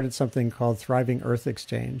 They started something called Thriving Earth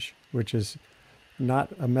Exchange, which is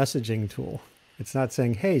not a messaging tool. It's not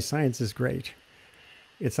saying, hey, science is great.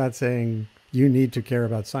 It's not saying you need to care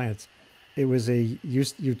about science. It was a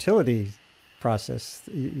utility process.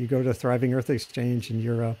 You go to Thriving Earth Exchange and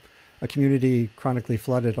you're a community chronically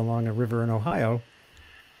flooded along a river in Ohio,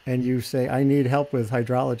 and you say, I need help with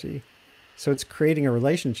hydrology. So it's creating a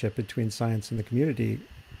relationship between science and the community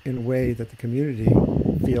in a way that the community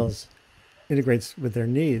feels integrates with their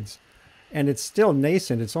needs. And it's still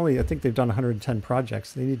nascent. It's only, I think they've done 110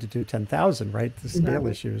 projects. They need to do 10,000, right? The scale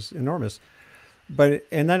issue is enormous. But,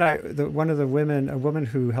 and then one of the women, a woman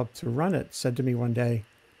who helped to run it, said to me one day,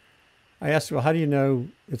 I asked, well, how do you know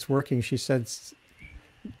it's working? She said,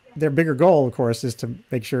 their bigger goal, of course, is to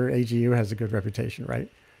make sure AGU has a good reputation, right?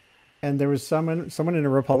 And there was someone in a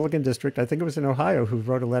Republican district, I think it was in Ohio, who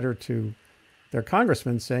wrote a letter to their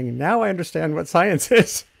congressman saying, now I understand what science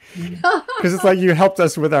is. Because it's like, you helped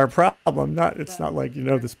us with our problem. It's not like, you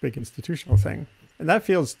know, this big institutional thing. And that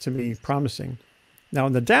feels to me promising. Now,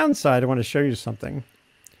 on the downside, I want to show you something,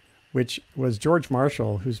 which was George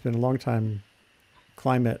Marshall, who's been a longtime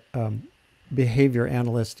climate behavior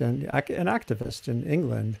analyst and an activist in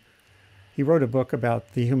England. He wrote a book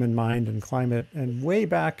about the human mind and climate. And way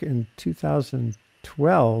back in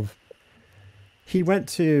 2012, he went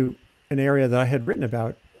to an area that I had written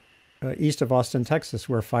about, east of Austin, Texas,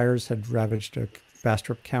 where fires had ravaged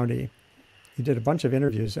Bastrop County. He did a bunch of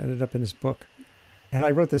interviews, ended up in his book. And I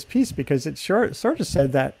wrote this piece because it sort of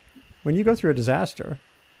said that when you go through a disaster,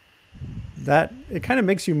 that it kind of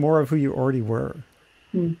makes you more of who you already were.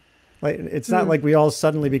 Like, it's not like we all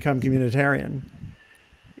suddenly become communitarian.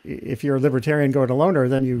 If you're a libertarian going to loner,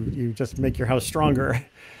 then you just make your house stronger.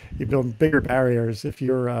 You build bigger barriers. If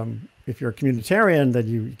you're a communitarian, then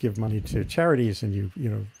you give money to charities and you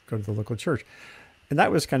go to the local church. And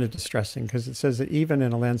that was kind of distressing because it says that even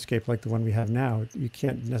in a landscape like the one we have now, you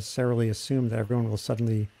can't necessarily assume that everyone will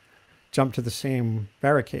suddenly jump to the same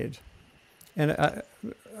barricade. And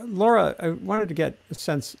Laura, I wanted to get a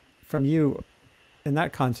sense from you in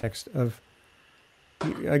that context of,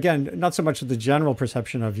 again, not so much of the general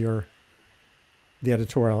perception of the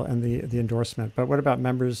editorial and the endorsement, but what about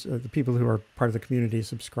members, the people who are part of the community,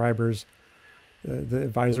 subscribers, the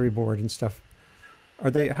advisory board and stuff? Are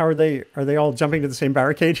they all jumping to the same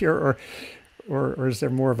barricade here, or is there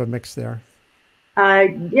more of a mix there?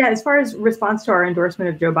 Yeah, as far as response to our endorsement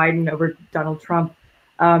of Joe Biden over Donald Trump,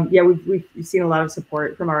 we've seen a lot of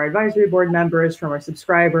support from our advisory board members, from our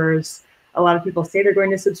subscribers. A lot of people say they're going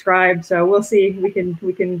to subscribe, so we'll see. We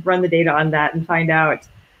can run the data on that and find out.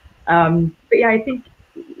 But yeah, I think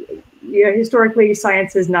historically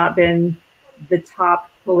science has not been the top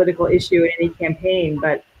political issue in any campaign,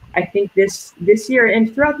 but I think this year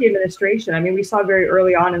and throughout the administration, I mean, we saw very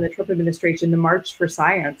early on in the Trump administration the March for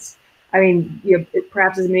Science. I mean,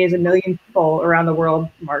 perhaps as many as 1 million people around the world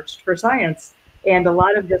marched for science. And a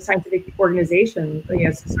lot of the scientific organizations,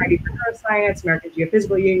 Society for Neuroscience, American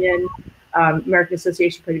Geophysical Union, American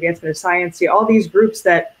Association for the Advancement of Science, all these groups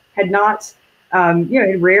that had not,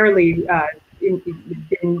 had rarely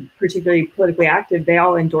been particularly politically active, they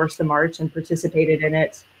all endorsed the march and participated in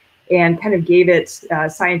it and kind of gave it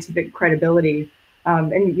scientific credibility.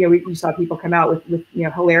 And we saw people come out with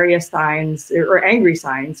hilarious signs or angry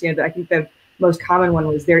signs. I think the most common one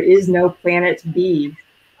was "There is no planet B,"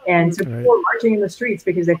 and so people were marching in the streets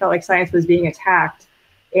because they felt like science was being attacked.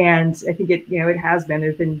 And I think it has been.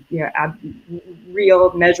 There's been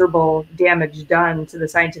real measurable damage done to the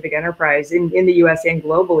scientific enterprise in the U.S. and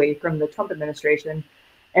globally from the Trump administration.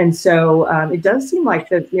 And so it does seem like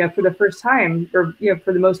that, for the first time, or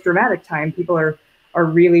for the most dramatic time, people are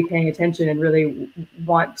really paying attention and really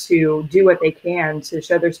want to do what they can to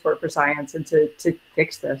show their support for science and to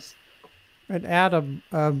fix this. And Adam,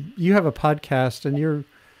 you have a podcast, and you're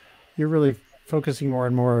really focusing more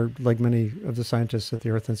and more, like many of the scientists at the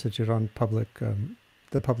Earth Institute, on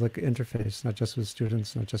the public interface, not just with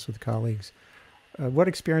students, not just with colleagues. What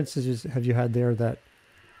experiences have you had there that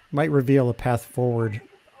might reveal a path forward?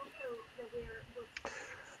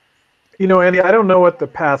 Andy, I don't know what the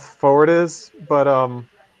path forward is, but and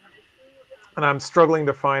I'm struggling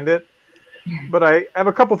to find it. But I have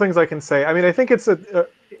a couple things I can say. I mean, I think it's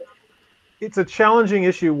it's a challenging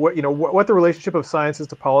issue. What the relationship of science is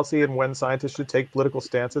to policy, and when scientists should take political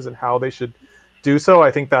stances and how they should do so.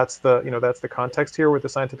 I think that's the context here with the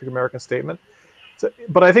Scientific American statement. So,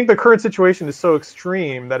 but I think the current situation is so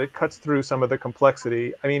extreme that it cuts through some of the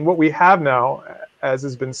complexity. I mean, what we have now, as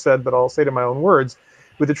has been said, but I'll say it in my own words,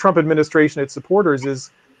 with the Trump administration and its supporters,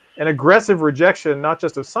 is an aggressive rejection, not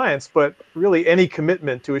just of science, but really any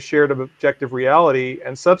commitment to a shared objective reality,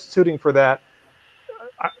 and substituting for that,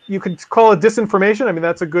 you could call it disinformation. I mean,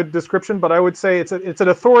 that's a good description, but I would say it's an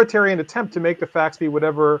authoritarian attempt to make the facts be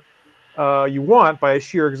whatever you want by a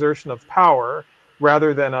sheer exertion of power,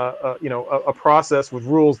 rather than a process with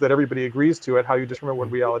rules that everybody agrees to at how you determine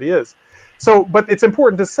what reality is. So, but it's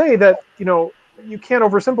important to say that you can't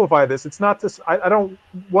oversimplify this. It's not this.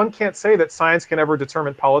 One can't say that science can ever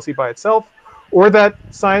determine policy by itself, or that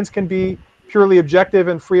science can be purely objective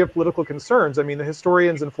and free of political concerns. I mean, the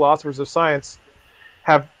historians and philosophers of science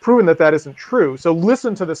have proven that that isn't true. So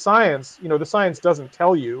listen to the science. The science doesn't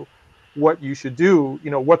tell you what you should do,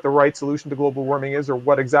 what the right solution to global warming is, or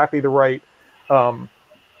what exactly the right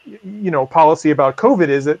policy about COVID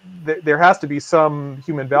is. That there has to be some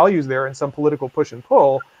human values there and some political push and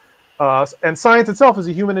pull. And science itself is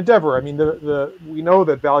a human endeavor. I mean, we know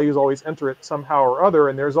that values always enter it somehow or other,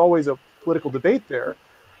 and there's always a political debate there.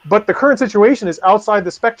 But the current situation is outside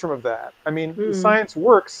the spectrum of that. I mean, science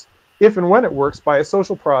works if and when it works by a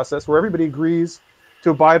social process where everybody agrees to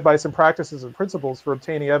abide by some practices and principles for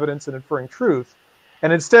obtaining evidence and inferring truth.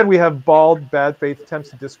 And instead we have bald, bad faith attempts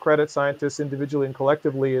to discredit scientists individually and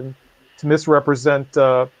collectively, and to misrepresent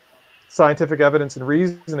scientific evidence and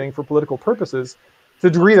reasoning for political purposes, to a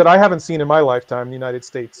degree that I haven't seen in my lifetime in the United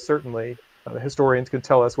States, certainly. Historians can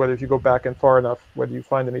tell us whether, if you go back and far enough, whether you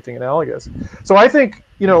find anything analogous. So I think,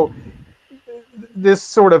 this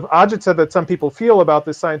sort of agita that some people feel about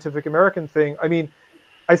this Scientific American thing, I mean,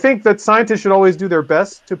 I think that scientists should always do their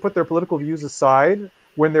best to put their political views aside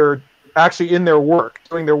when they're actually in their work,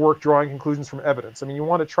 doing their work, drawing conclusions from evidence. I mean, you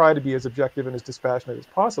want to try to be as objective and as dispassionate as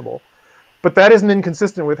possible, but that isn't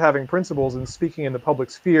inconsistent with having principles and speaking in the public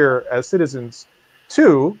sphere as citizens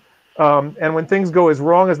too. And when things go as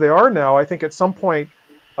wrong as they are now, I think at some point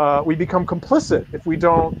we become complicit if we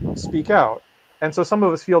don't speak out. And so some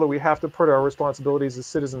of us feel that we have to put our responsibilities as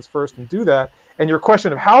citizens first and do that. And your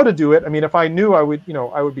question of how to do it, I mean, if I knew I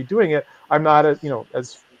would be doing it. I'm not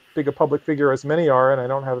as big a public figure as many are, and I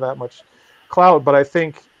don't have that much clout. But I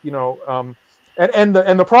think, and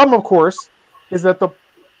the problem, of course, is that the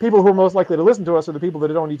people who are most likely to listen to us are the people that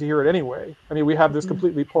don't need to hear it anyway. I mean, we have this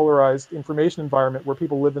completely polarized information environment where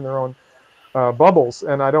people live in their own bubbles,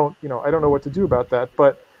 and I don't know what to do about that.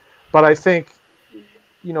 But I think,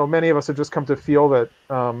 many of us have just come to feel that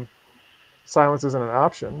silence isn't an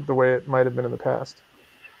option the way it might have been in the past.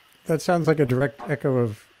 That sounds like a direct echo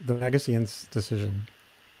of the Magazian's decision.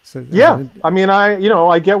 So, yeah, I mean,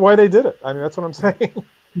 I get why they did it. I mean, that's what I'm saying.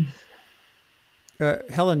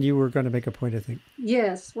 Helen, you were going to make a point, I think.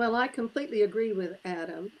 Yes, well, I completely agree with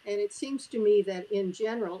Adam. And it seems to me that in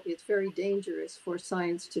general, it's very dangerous for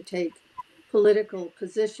science to take political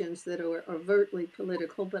positions that are overtly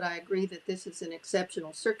political, but I agree that this is in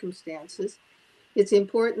exceptional circumstances. It's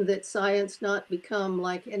important that science not become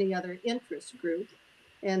like any other interest group,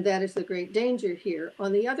 and that is the great danger here.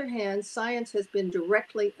 On the other hand, science has been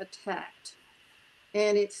directly attacked,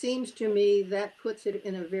 and it seems to me that puts it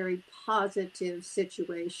in a very positive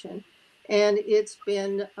situation. And it's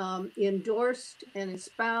been endorsed and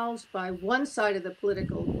espoused by one side of the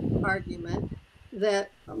political argument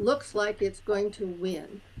that looks like it's going to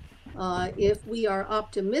win. If we are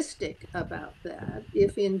optimistic about that,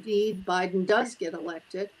 if indeed Biden does get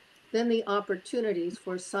elected, then the opportunities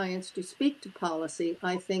for science to speak to policy,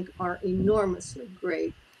 I think, are enormously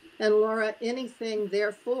great. And Laura, anything,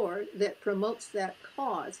 therefore, that promotes that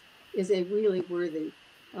cause is a really worthy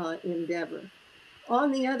endeavor.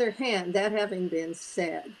 On the other hand, that having been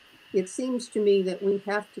said, it seems to me that we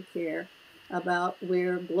have to care about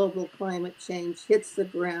where global climate change hits the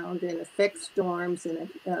ground and affects storms and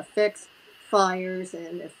affects fires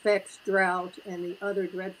and affects drought and the other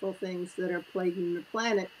dreadful things that are plaguing the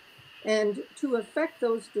planet. And to affect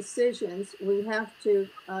those decisions, we have to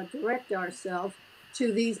direct ourselves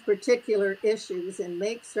to these particular issues and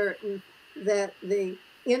make certain that the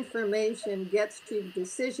information gets to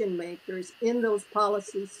decision makers in those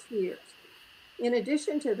policy spheres. In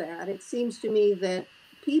addition to that, it seems to me that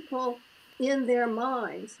people in their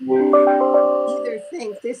minds either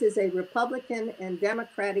think this is a Republican and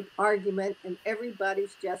Democratic argument and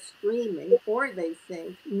everybody's just screaming, or they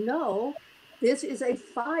think, no, this is a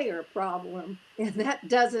fire problem and that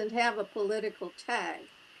doesn't have a political tag.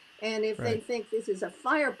 And if they Right. think this is a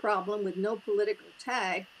fire problem with no political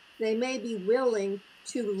tag, they may be willing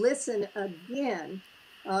to listen again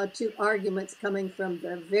to arguments coming from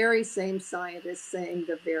the very same scientists saying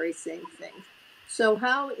the very same things. So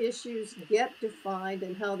how issues get defined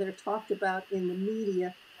and how they're talked about in the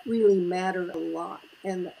media really matter a lot.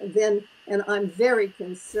 And I'm very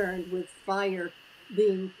concerned with fire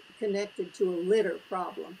being connected to a litter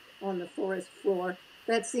problem on the forest floor.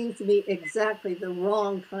 That seems to be exactly the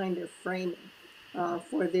wrong kind of framing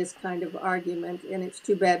for this kind of argument. And it's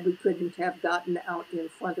too bad we couldn't have gotten out in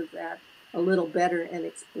front of that a little better and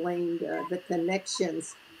explained the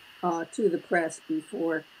connections to the press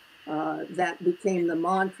before that became the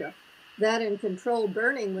mantra. That and controlled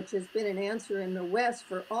burning, which has been an answer in the West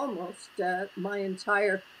for almost my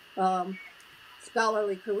entire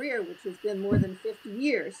scholarly career, which has been more than 50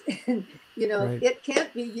 years. And, Right. it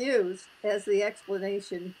can't be used as the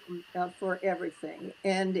explanation for everything.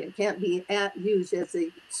 And it can't be used as a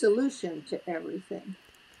solution to everything.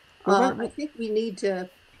 Well, I think we need to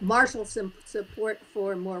marshal some support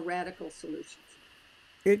for more radical solutions.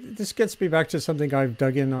 this gets me back to something I've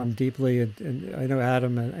dug in on deeply, and I know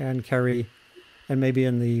Adam and Kerry, and maybe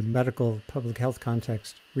in the medical public health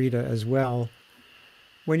context, Rita as well.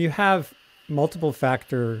 When you have multiple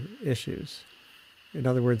factor issues, in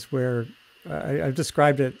other words, where I've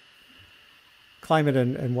described it, climate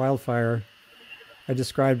and wildfire, I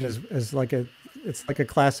described as like it's like a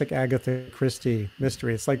classic Agatha Christie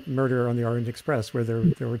mystery. It's like Murder on the Orient Express, where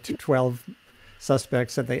there were 12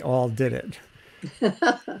 suspects and they all did it.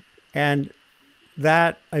 And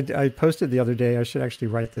that I posted the other day. I should actually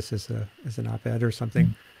write this as an op-ed or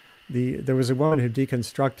something. There was a woman who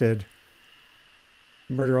deconstructed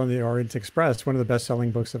Murder on the Orient Express, one of the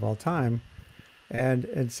best-selling books of all time,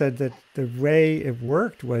 and said that the way it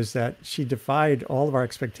worked was that she defied all of our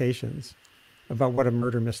expectations about what a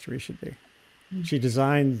murder mystery should be. She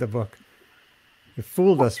designed the book. It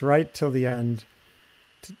fooled us right till the end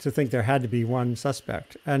to think there had to be one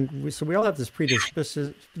suspect. And so we all have these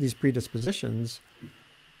predispositions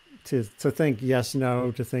to think yes,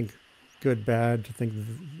 no, to think good, bad, to think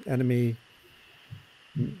enemy,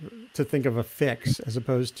 to think of a fix as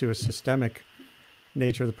opposed to a systemic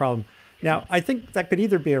nature of the problem. Now, I think that could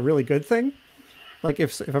either be a really good thing. Like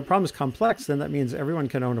if a problem is complex, then that means everyone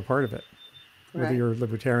can own a part of it. Whether Right. you're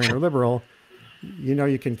libertarian or liberal,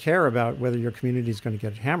 you can care about whether your community is going to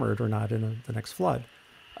get hammered or not in the next flood.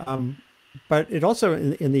 But it also,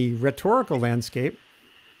 in the rhetorical landscape,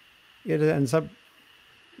 it ends up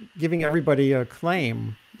giving everybody a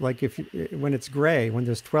claim. Like when it's gray, when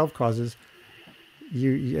there's 12 causes,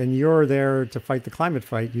 you're there to fight the climate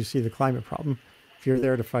fight, you see the climate problem. If you're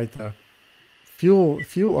there to fight the fuel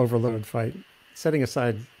overload fight, setting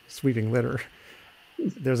aside sweeping litter,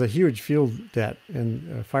 there's a huge fuel debt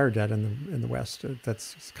and fire debt in the West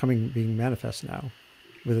that's being manifest now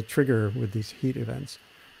with a trigger with these heat events.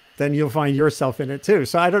 Then you'll find yourself in it too.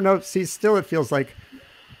 So I don't know. See, still it feels like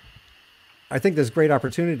I think there's great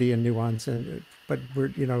opportunity and nuance, but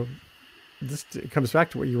this comes back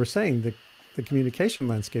to what you were saying. The communication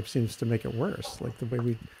landscape seems to make it worse. Like the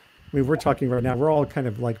way we're talking right now, we're all kind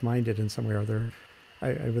of like-minded in some way or other.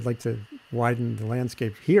 I would like to widen the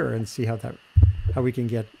landscape here and see how we can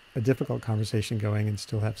get a difficult conversation going and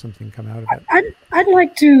still have something come out of it. I'd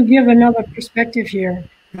like to give another perspective here.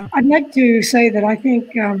 Yeah. I'd like to say that I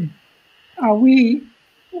think we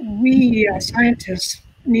scientists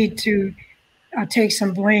need to take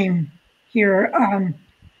some blame here.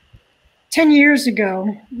 10 years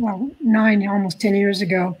ago, almost 10 years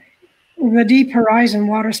ago, the Deep Horizon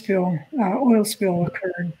water spill, oil spill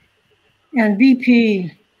occurred. And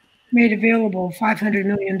BP made available $500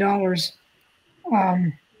 million.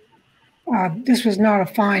 This was not a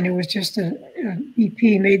fine, it was just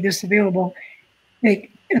BP made this available.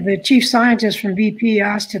 The chief scientist from BP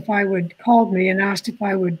called me and asked if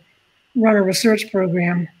I would run a research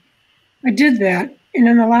program. I did that, and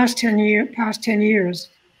in the past 10 years,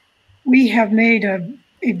 we have made a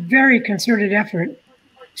very concerted effort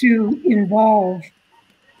to involve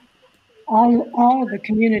all of the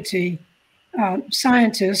community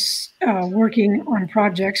scientists working on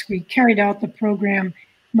projects. We carried out the program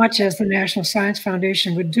much as the National Science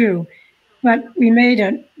Foundation would do, but we made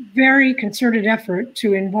a very concerted effort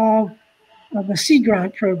to involve the Sea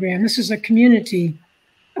Grant program. This is a community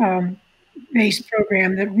based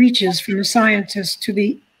program that reaches from the scientists to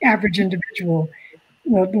the average individual,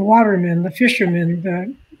 the watermen, the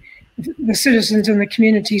fishermen, the citizens in the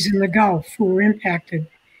communities in the Gulf who were impacted.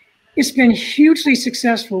 It's been hugely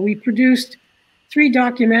successful. We produced 3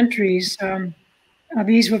 documentaries.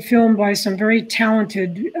 These were filmed by some very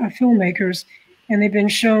talented filmmakers, and they've been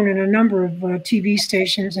shown in a number of TV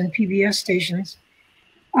stations and PBS stations.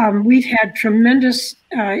 We've had tremendous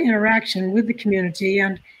interaction with the community,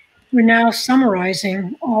 and we're now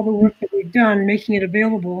summarizing all the work that we've done, making it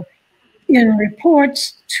available in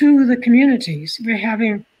reports to the communities. We're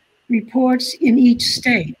having reports in each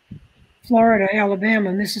state: Florida,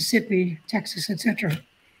 Alabama, Mississippi, Texas, etc.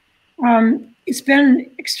 It's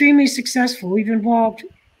been extremely successful. We've involved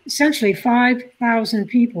essentially 5,000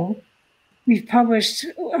 people. We've published,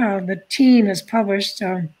 the team has published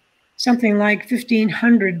something like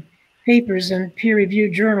 1,500 papers in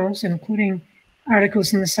peer-reviewed journals, including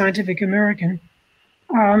articles in the Scientific American.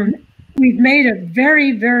 We've made a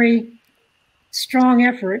very, very strong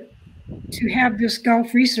effort to have this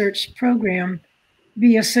Gulf research program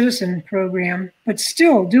be a citizen program, but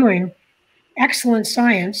still doing excellent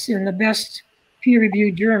science in the best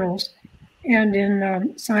peer-reviewed journals and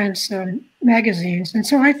in science magazines. And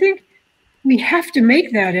so I think we have to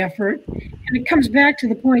make that effort. And it comes back to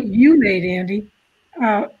the point you made, Andy,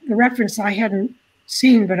 the reference I hadn't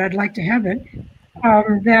seen, but I'd like to have it,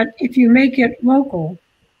 that if you make it local,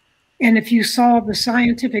 and if you solve the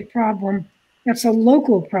scientific problem that's a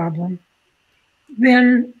local problem,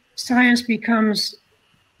 then science becomes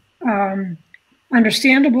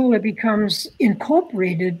understandable, it becomes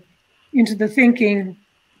incorporated into the thinking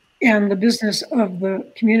and the business of the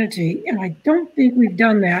community. And I don't think we've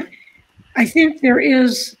done that. I think there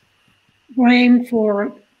is blame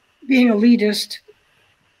for being elitist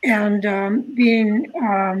and being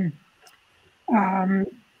on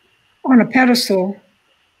a pedestal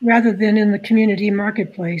rather than in the community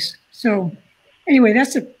marketplace. So anyway,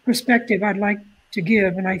 that's a perspective I'd like to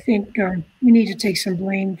give. And I think we need to take some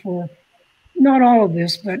blame for not all of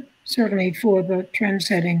this, but certainly for the trend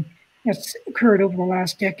setting that's occurred over the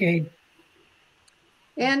last decade.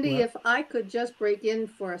 Andy, if I could just break in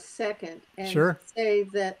for a second and say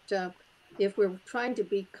that if we're trying to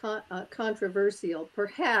be controversial,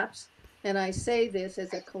 perhaps, and I say this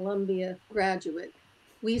as a Columbia graduate,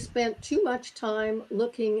 we spent too much time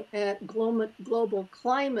looking at global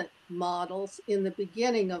climate models in the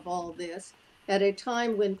beginning of all this, at a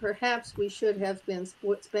time when perhaps we should have been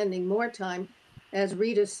spending more time, as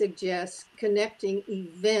Rita suggests, connecting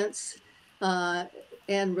events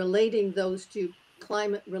and relating those to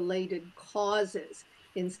climate-related causes,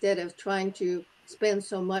 instead of trying to spend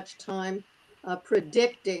so much time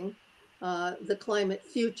predicting the climate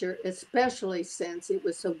future, especially since it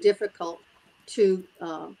was so difficult to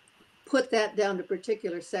put that down to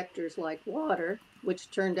particular sectors like water, which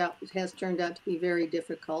has turned out to be very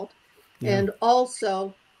difficult, and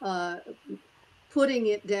also putting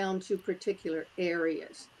it down to particular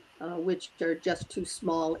areas, which are just too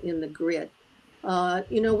small in the grid.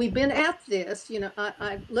 We've been at this,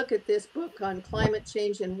 I look at this book on climate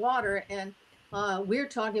change and water, and we're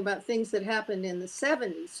talking about things that happened in the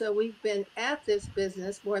 70s. So we've been at this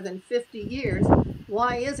business more than 50 years.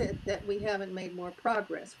 Why is it that we haven't made more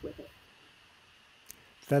progress with it?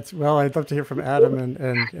 Well, I'd love to hear from Adam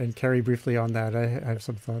and Kerry briefly on that. I have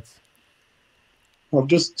some thoughts. Well,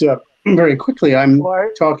 just very quickly, I'm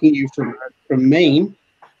talking to you from Maine.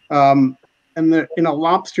 And in a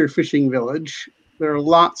lobster fishing village, there are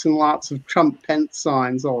lots and lots of Trump Pence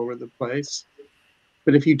signs all over the place.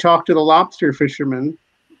 But if you talk to the lobster fishermen,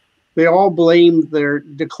 they all blame their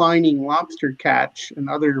declining lobster catch and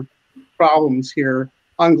other problems here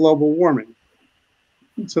on global warming.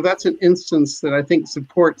 So that's an instance that I think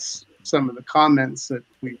supports some of the comments that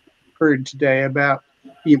we've heard today about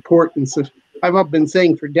the importance of, I've been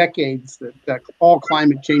saying for decades that all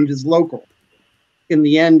climate change is local. In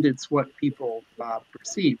the end, it's what people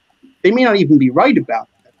perceive. They may not even be right about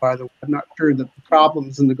that, by the way. I'm not sure that the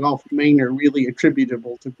problems in the Gulf of Maine are really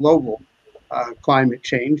attributable to global climate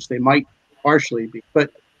change. They might partially be.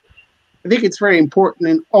 But I think it's very important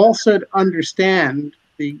and also to understand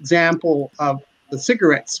the example of the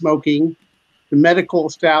cigarette smoking. The medical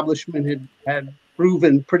establishment had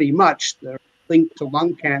proven pretty much the link to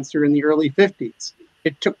lung cancer in the early 50s.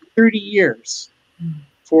 It took 30 years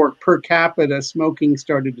for per capita smoking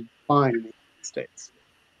started to decline in the United States.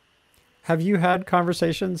 Have you had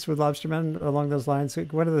conversations with lobstermen along those lines?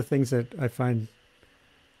 One of the things that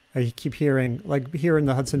I keep hearing, like here in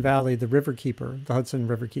the Hudson Valley, the Hudson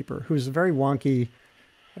River Keeper, who's a very wonky,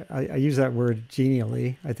 I use that word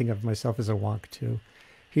genially. I think of myself as a wonk too.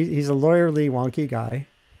 He's a lawyerly wonky guy.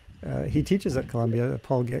 He teaches at Columbia,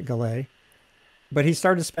 Paul Gallet, but he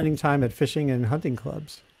started spending time at fishing and hunting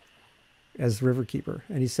clubs as riverkeeper.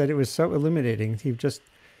 And he said it was so illuminating.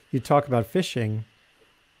 You talk about fishing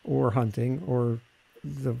or hunting or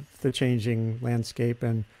the changing landscape,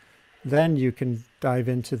 and then you can dive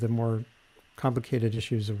into the more complicated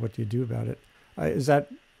issues of what do you do about it. Is that,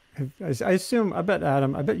 I assume, I bet,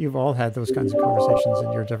 Adam, I bet you've all had those kinds of conversations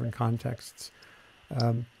in your different contexts.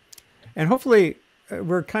 And hopefully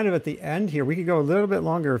we're kind of at the end here. We could go a little bit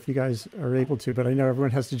longer if you guys are able to, but I know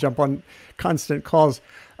everyone has to jump on constant calls.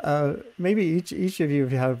 Maybe each of you,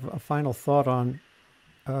 if you have a final thought on,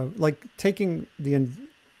 like taking the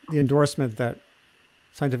endorsement that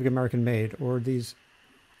Scientific American made, or these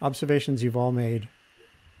observations you've all made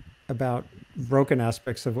about broken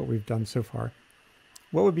aspects of what we've done so far.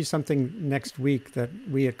 What would be something next week that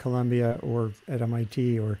we at Columbia or at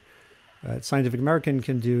MIT or at Scientific American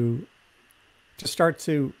can do to start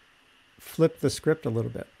to flip the script a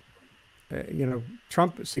little bit?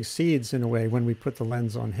 Trump succeeds in a way when we put the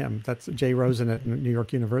lens on him. That's Jay Rosen at New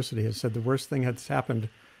York University has said the worst thing that's happened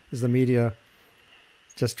is the media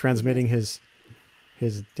just transmitting his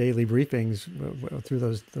daily briefings through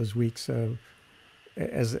those weeks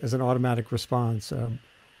as an automatic response.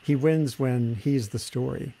 He wins when he's the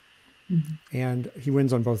story, and he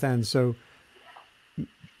wins on both ends. So,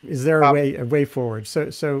 is there a way forward?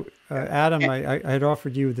 So Adam, I had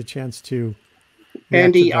offered you the chance to.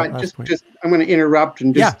 Andy, I'm going to interrupt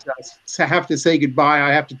and just have to say goodbye.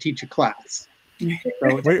 I have to teach a class. So Wait,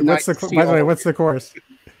 by the way, what's the course?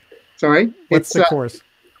 Sorry, what's the course?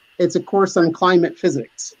 It's a course on climate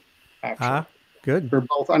physics. Actually, good for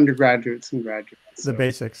both undergraduates and graduates. The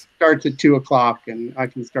basics starts at 2:00, and I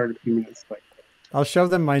can start a few minutes late. I'll show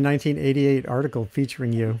them my 1988 article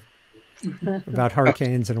featuring you about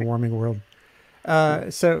hurricanes and a warming world.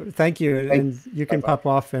 So thank you, and you can pop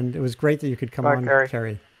off. And it was great that you could come on,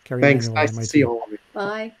 Kerry. Thanks. Emanuel, nice to see all of you.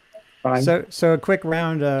 Bye. Bye. So a quick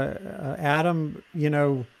round, Adam.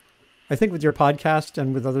 I think with your podcast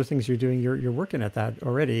and with other things you're doing, you're working at that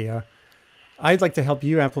already. I'd like to help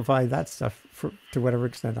you amplify that stuff to whatever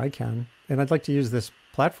extent I can, and I'd like to use this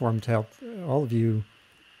platform to help all of you,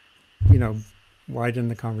 widen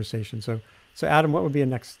the conversation. So Adam, what would be a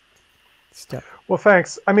next step? Well,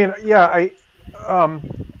 thanks. I mean, yeah,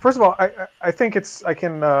 first of all, I think I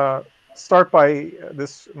can start by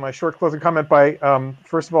my short closing comment by,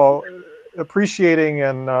 first of all, appreciating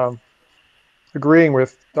and agreeing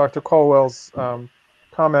with Dr. Colwell's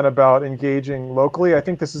comment about engaging locally. I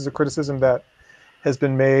think this is a criticism that has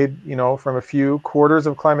been made, from a few quarters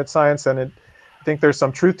of climate science, and I think there's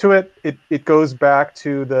some truth to it. It goes back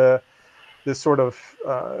to this sort of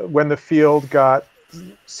when the field got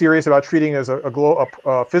serious about treating it as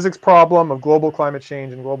a physics problem of global climate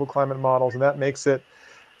change and global climate models, and that makes it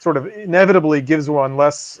sort of inevitably gives one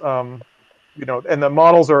less, and the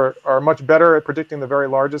models are much better at predicting the very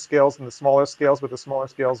largest scales than the smaller scales, but the smaller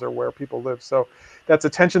scales are where people live. So that's a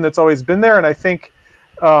tension that's always been there, and I think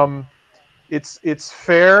it's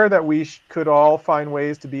fair that we could all find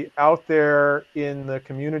ways to be out there in the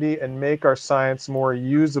community and make our science more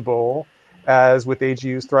usable, as with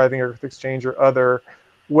AGU's Thriving Earth Exchange or other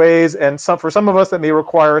ways. And for some of us, that may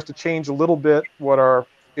require us to change a little bit what our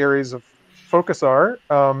areas of focus are.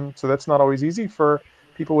 So that's not always easy for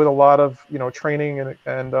people with a lot of training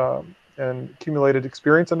and accumulated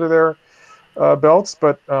experience under their belts,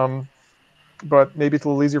 but maybe it's a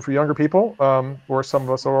little easier for younger people, or some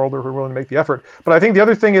of us are older who are willing to make the effort. But I think the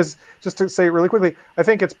other thing is, just to say it really quickly, I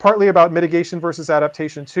think it's partly about mitigation versus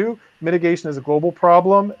adaptation too. Mitigation is a global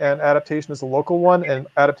problem, and adaptation is a local one. And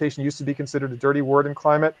adaptation used to be considered a dirty word in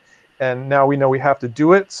climate, and now we know we have to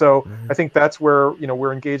do it. So I think that's where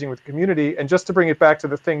we're engaging with the community. And just to bring it back to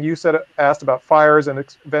the thing you asked about fires and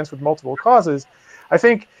events with multiple causes, I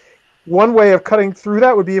think one way of cutting through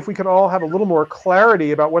that would be if we could all have a little more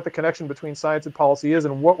clarity about what the connection between science and policy is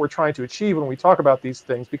and what we're trying to achieve when we talk about these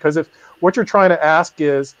things. Because if what you're trying to ask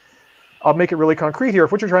is, I'll make it really concrete here,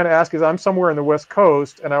 if what you're trying to ask is, I'm somewhere in the West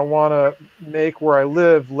Coast and I want to make where I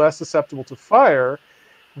live less susceptible to fire,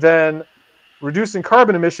 then reducing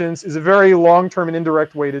carbon emissions is a very long-term and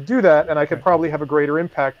indirect way to do that. And I could probably have a greater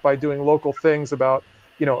impact by doing local things about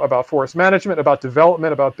forest management, about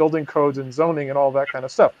development, about building codes and zoning and all that kind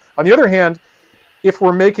of stuff. On the other hand, if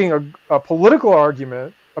we're making a political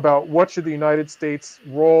argument about what should the United States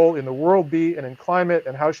role in the world be and in climate,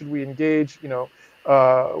 and how should we engage,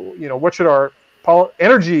 what should our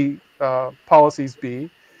energy policies be,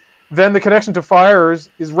 then the connection to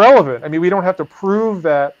fires is relevant. I mean, we don't have to prove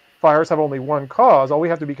that fires have only one cause. All we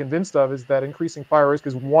have to be convinced of is that increasing fire risk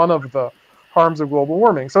is one of the harms of global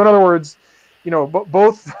warming. So in other words,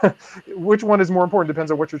 both, which one is more important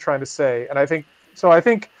depends on what you're trying to say. And I think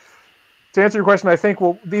to answer your question, I think,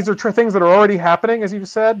 these are things that are already happening, as you've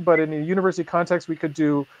said, but in a university context, we could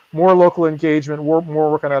do more local engagement, more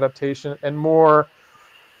work on adaptation, and more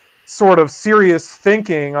sort of serious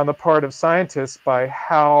thinking on the part of scientists by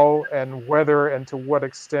how and whether and to what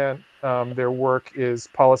extent their work is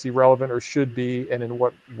policy relevant or should be, and in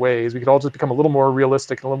what ways. We could all just become a little more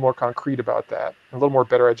realistic and a little more concrete about that, and a little more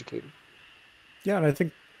better educated. Yeah, and I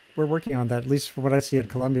think we're working on that, at least from what I see at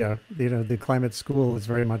Columbia. The climate school is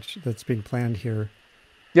very much that's being planned here.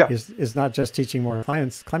 Yeah. Is not just teaching more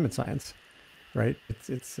climate science, right?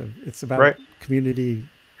 It's about right. community.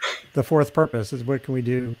 The fourth purpose is what can we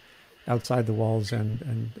do outside the walls and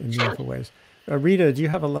in meaningful ways. Rita, do you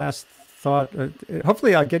have a last thought?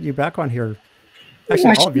 Hopefully I'll get you back on here.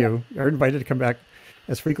 Actually, all of you are invited to come back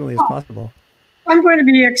as frequently as possible. I'm going to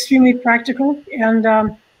be extremely practical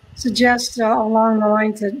and suggest along the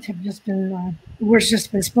lines that have just been, words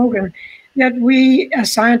just been spoken, that we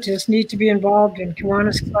as scientists need to be involved in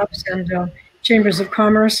Kiwanis clubs and chambers of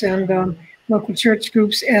commerce and local church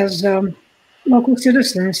groups as local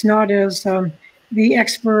citizens, not as the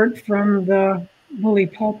expert from the bully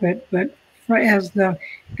pulpit, but as the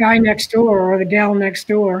guy next door or the gal next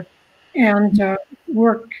door, and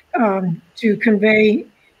work to convey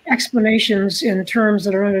explanations in terms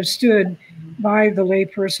that are understood by the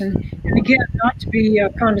layperson. And again, not to be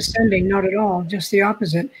condescending, not at all, just the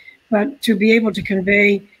opposite, but to be able to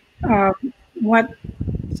convey what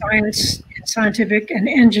science, scientific and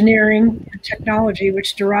engineering and technology,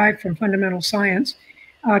 which derive from fundamental science,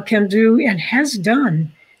 can do and has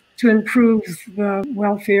done to improve the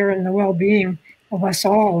welfare and the well-being of us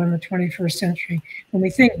all in the 21st century. When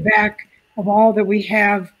we think back of all that we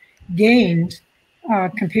have gained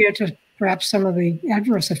compared to perhaps some of the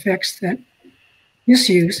adverse effects that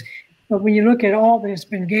misuse, but when you look at all that has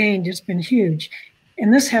been gained, it's been huge.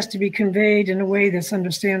 And this has to be conveyed in a way that's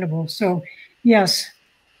understandable. So yes,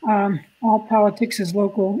 all politics is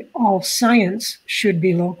local, all science should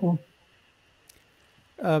be local.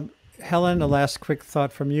 Helen, a last quick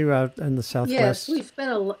thought from you out in the Southwest. Yes,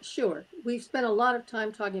 we've spent a lot of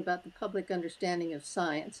time talking about the public understanding of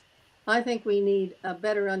science. I think we need a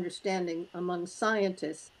better understanding among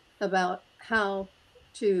scientists about how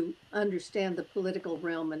to understand the political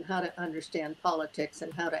realm and how to understand politics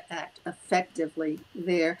and how to act effectively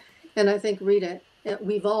there. And I think, Rita,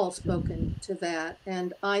 we've all spoken to that.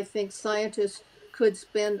 And I think scientists could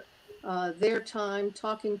spend their time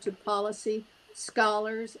talking to policy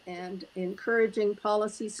scholars and encouraging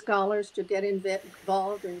policy scholars to get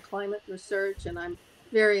involved in climate research. And I'm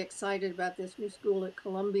very excited about this new school at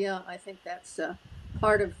Columbia. I think that's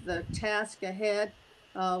part of the task ahead.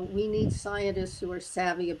 We need scientists who are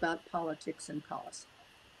savvy about politics and policy.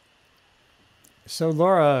 So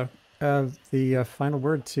Laura, the final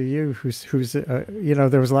word to you, who's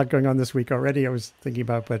there was a lot going on this week already I was thinking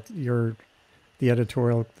about, but the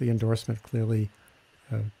editorial, the endorsement clearly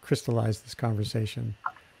crystallized this conversation.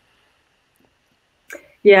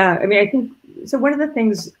 Yeah, I mean, I think, so one of the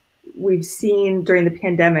things we've seen during the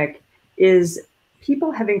pandemic is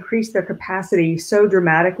people have increased their capacity so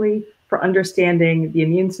dramatically for understanding the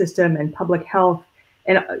immune system and public health.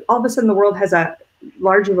 And all of a sudden the world has a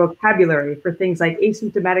larger vocabulary for things like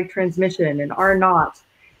asymptomatic transmission and R naught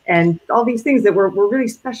and all these things that were really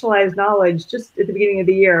specialized knowledge just at the beginning of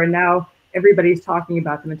the year. And now everybody's talking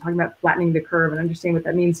about them and talking about flattening the curve and understanding what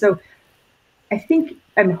that means. So I think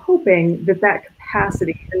I'm hoping that that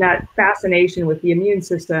capacity and that fascination with the immune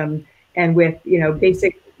system and with,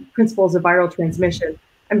 basic principles of viral transmission,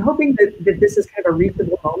 I'm hoping that this is kind of a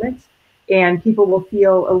reachable moment and people will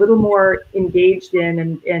feel a little more engaged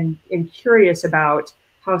in and curious about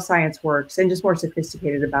how science works and just more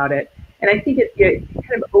sophisticated about it. And I think it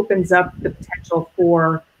kind of opens up the potential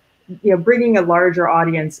for bringing a larger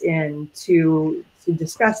audience in to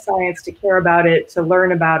discuss science, to care about it, to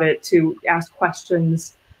learn about it, to ask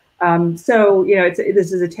questions. This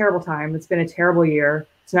is a terrible time. It's been a terrible year.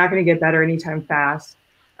 It's not going to get better anytime fast.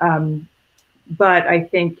 But I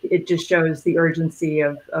think it just shows the urgency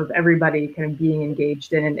of everybody kind of being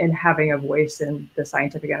engaged in and having a voice in the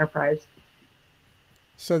scientific enterprise.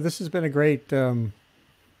 So this has been a great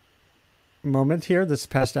moment here this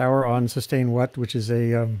past hour on Sustain What, which is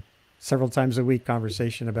a several times a week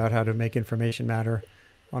conversation about how to make information matter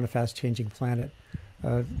on a fast-changing planet.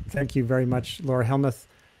 Thank you very much, Laura Helmuth,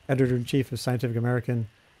 Editor-in-Chief of Scientific American,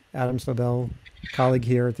 Adam Sobel, colleague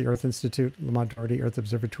here at the Earth Institute, Lamont Doherty Earth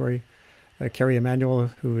Observatory, Kerry Emanuel,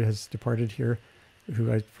 who has departed here,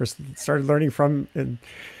 who I first started learning from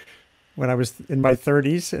when I was in my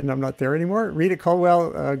 30s, and I'm not there anymore. Rita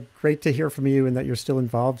Colwell, great to hear from you and that you're still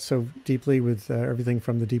involved so deeply with everything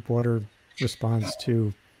from the deep water response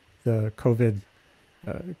to the COVID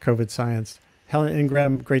science. Helen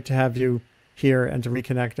Ingram, great to have you here and to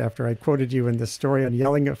reconnect after I quoted you in this story on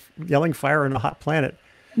yelling fire on a hot planet.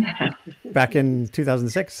 back in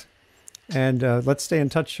 2006. And let's stay in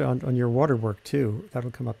touch on your water work too.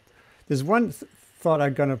 That'll come up. There's one thought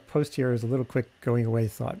I'm going to post here as a little quick going away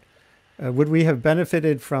thought. Would we have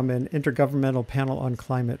benefited from an intergovernmental panel on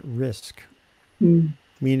climate risk?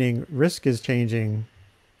 Meaning risk is changing.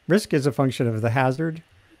 Risk is a function of the hazard,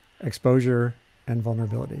 exposure, and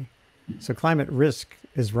vulnerability. So climate risk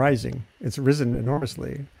is rising. It's risen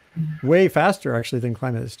enormously, way faster actually than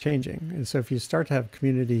climate is changing. And so if you start to have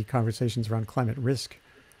community conversations around climate risk,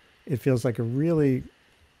 it feels like a really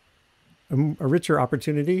a richer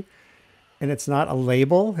opportunity. And it's not a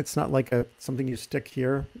label. It's not like something you stick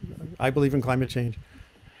here. I believe in climate change.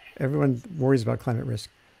 Everyone worries about climate risk.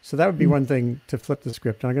 So that would be one thing to flip the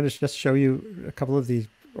script. And I'm going to just show you a couple of the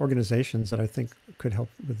organizations that I think could help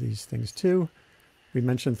with these things too. We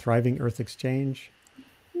mentioned Thriving Earth Exchange.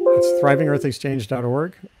 It's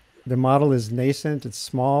thrivingearthexchange.org. The model is nascent. It's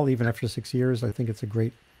small, even after 6 years. I think it's a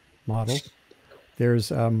great model.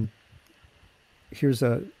 There's, here's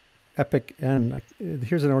a Epic N.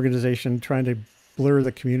 Here's an organization trying to blur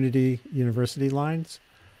the community university lines.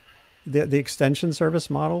 The extension service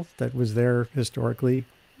model that was there historically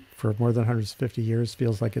for more than 150 years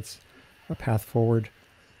feels like it's a path forward.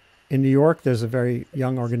 In New York, there's a very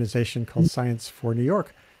young organization called Science for New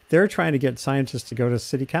York. They're trying to get scientists to go to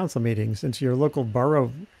city council meetings and to your local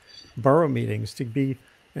borough meetings, to be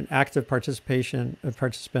an active participant,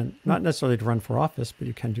 not necessarily to run for office, but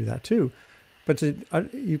you can do that too. But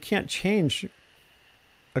you can't change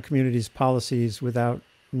a community's policies without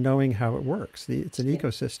knowing how it works. It's an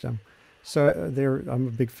ecosystem. So I'm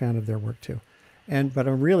a big fan of their work too. But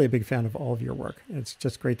I'm really a big fan of all of your work. It's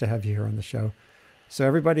just great to have you here on the show. So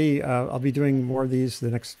everybody, I'll be doing more of these the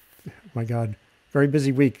next, my God, very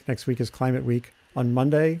busy week. Next week is Climate Week. On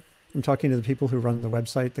Monday, I'm talking to the people who run the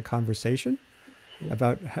website, The Conversation,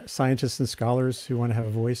 about scientists and scholars who want to have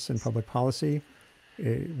a voice in public policy.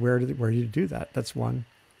 Where do you do that? That's one.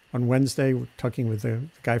 On Wednesday, we're talking with the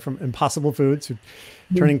guy from Impossible Foods, who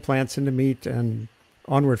turning plants into meat. And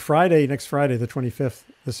onward next Friday, the 25th,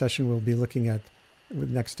 the session will be looking at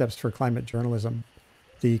next steps for climate journalism.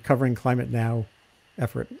 The Covering Climate Now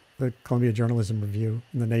effort, the Columbia Journalism Review,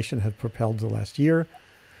 and the Nation have propelled the last year,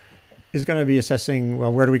 is going to be assessing,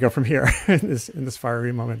 well, where do we go from here in this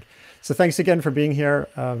fiery moment? So thanks again for being here.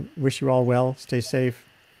 Wish you all well. Stay safe.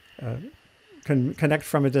 Connect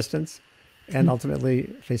from a distance, and ultimately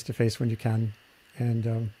face-to-face when you can.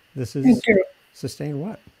 And this is Sustain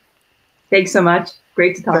What? Thanks so much.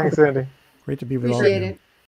 Great to talk. Thanks, Andy. Great to be with all of you. Appreciate it.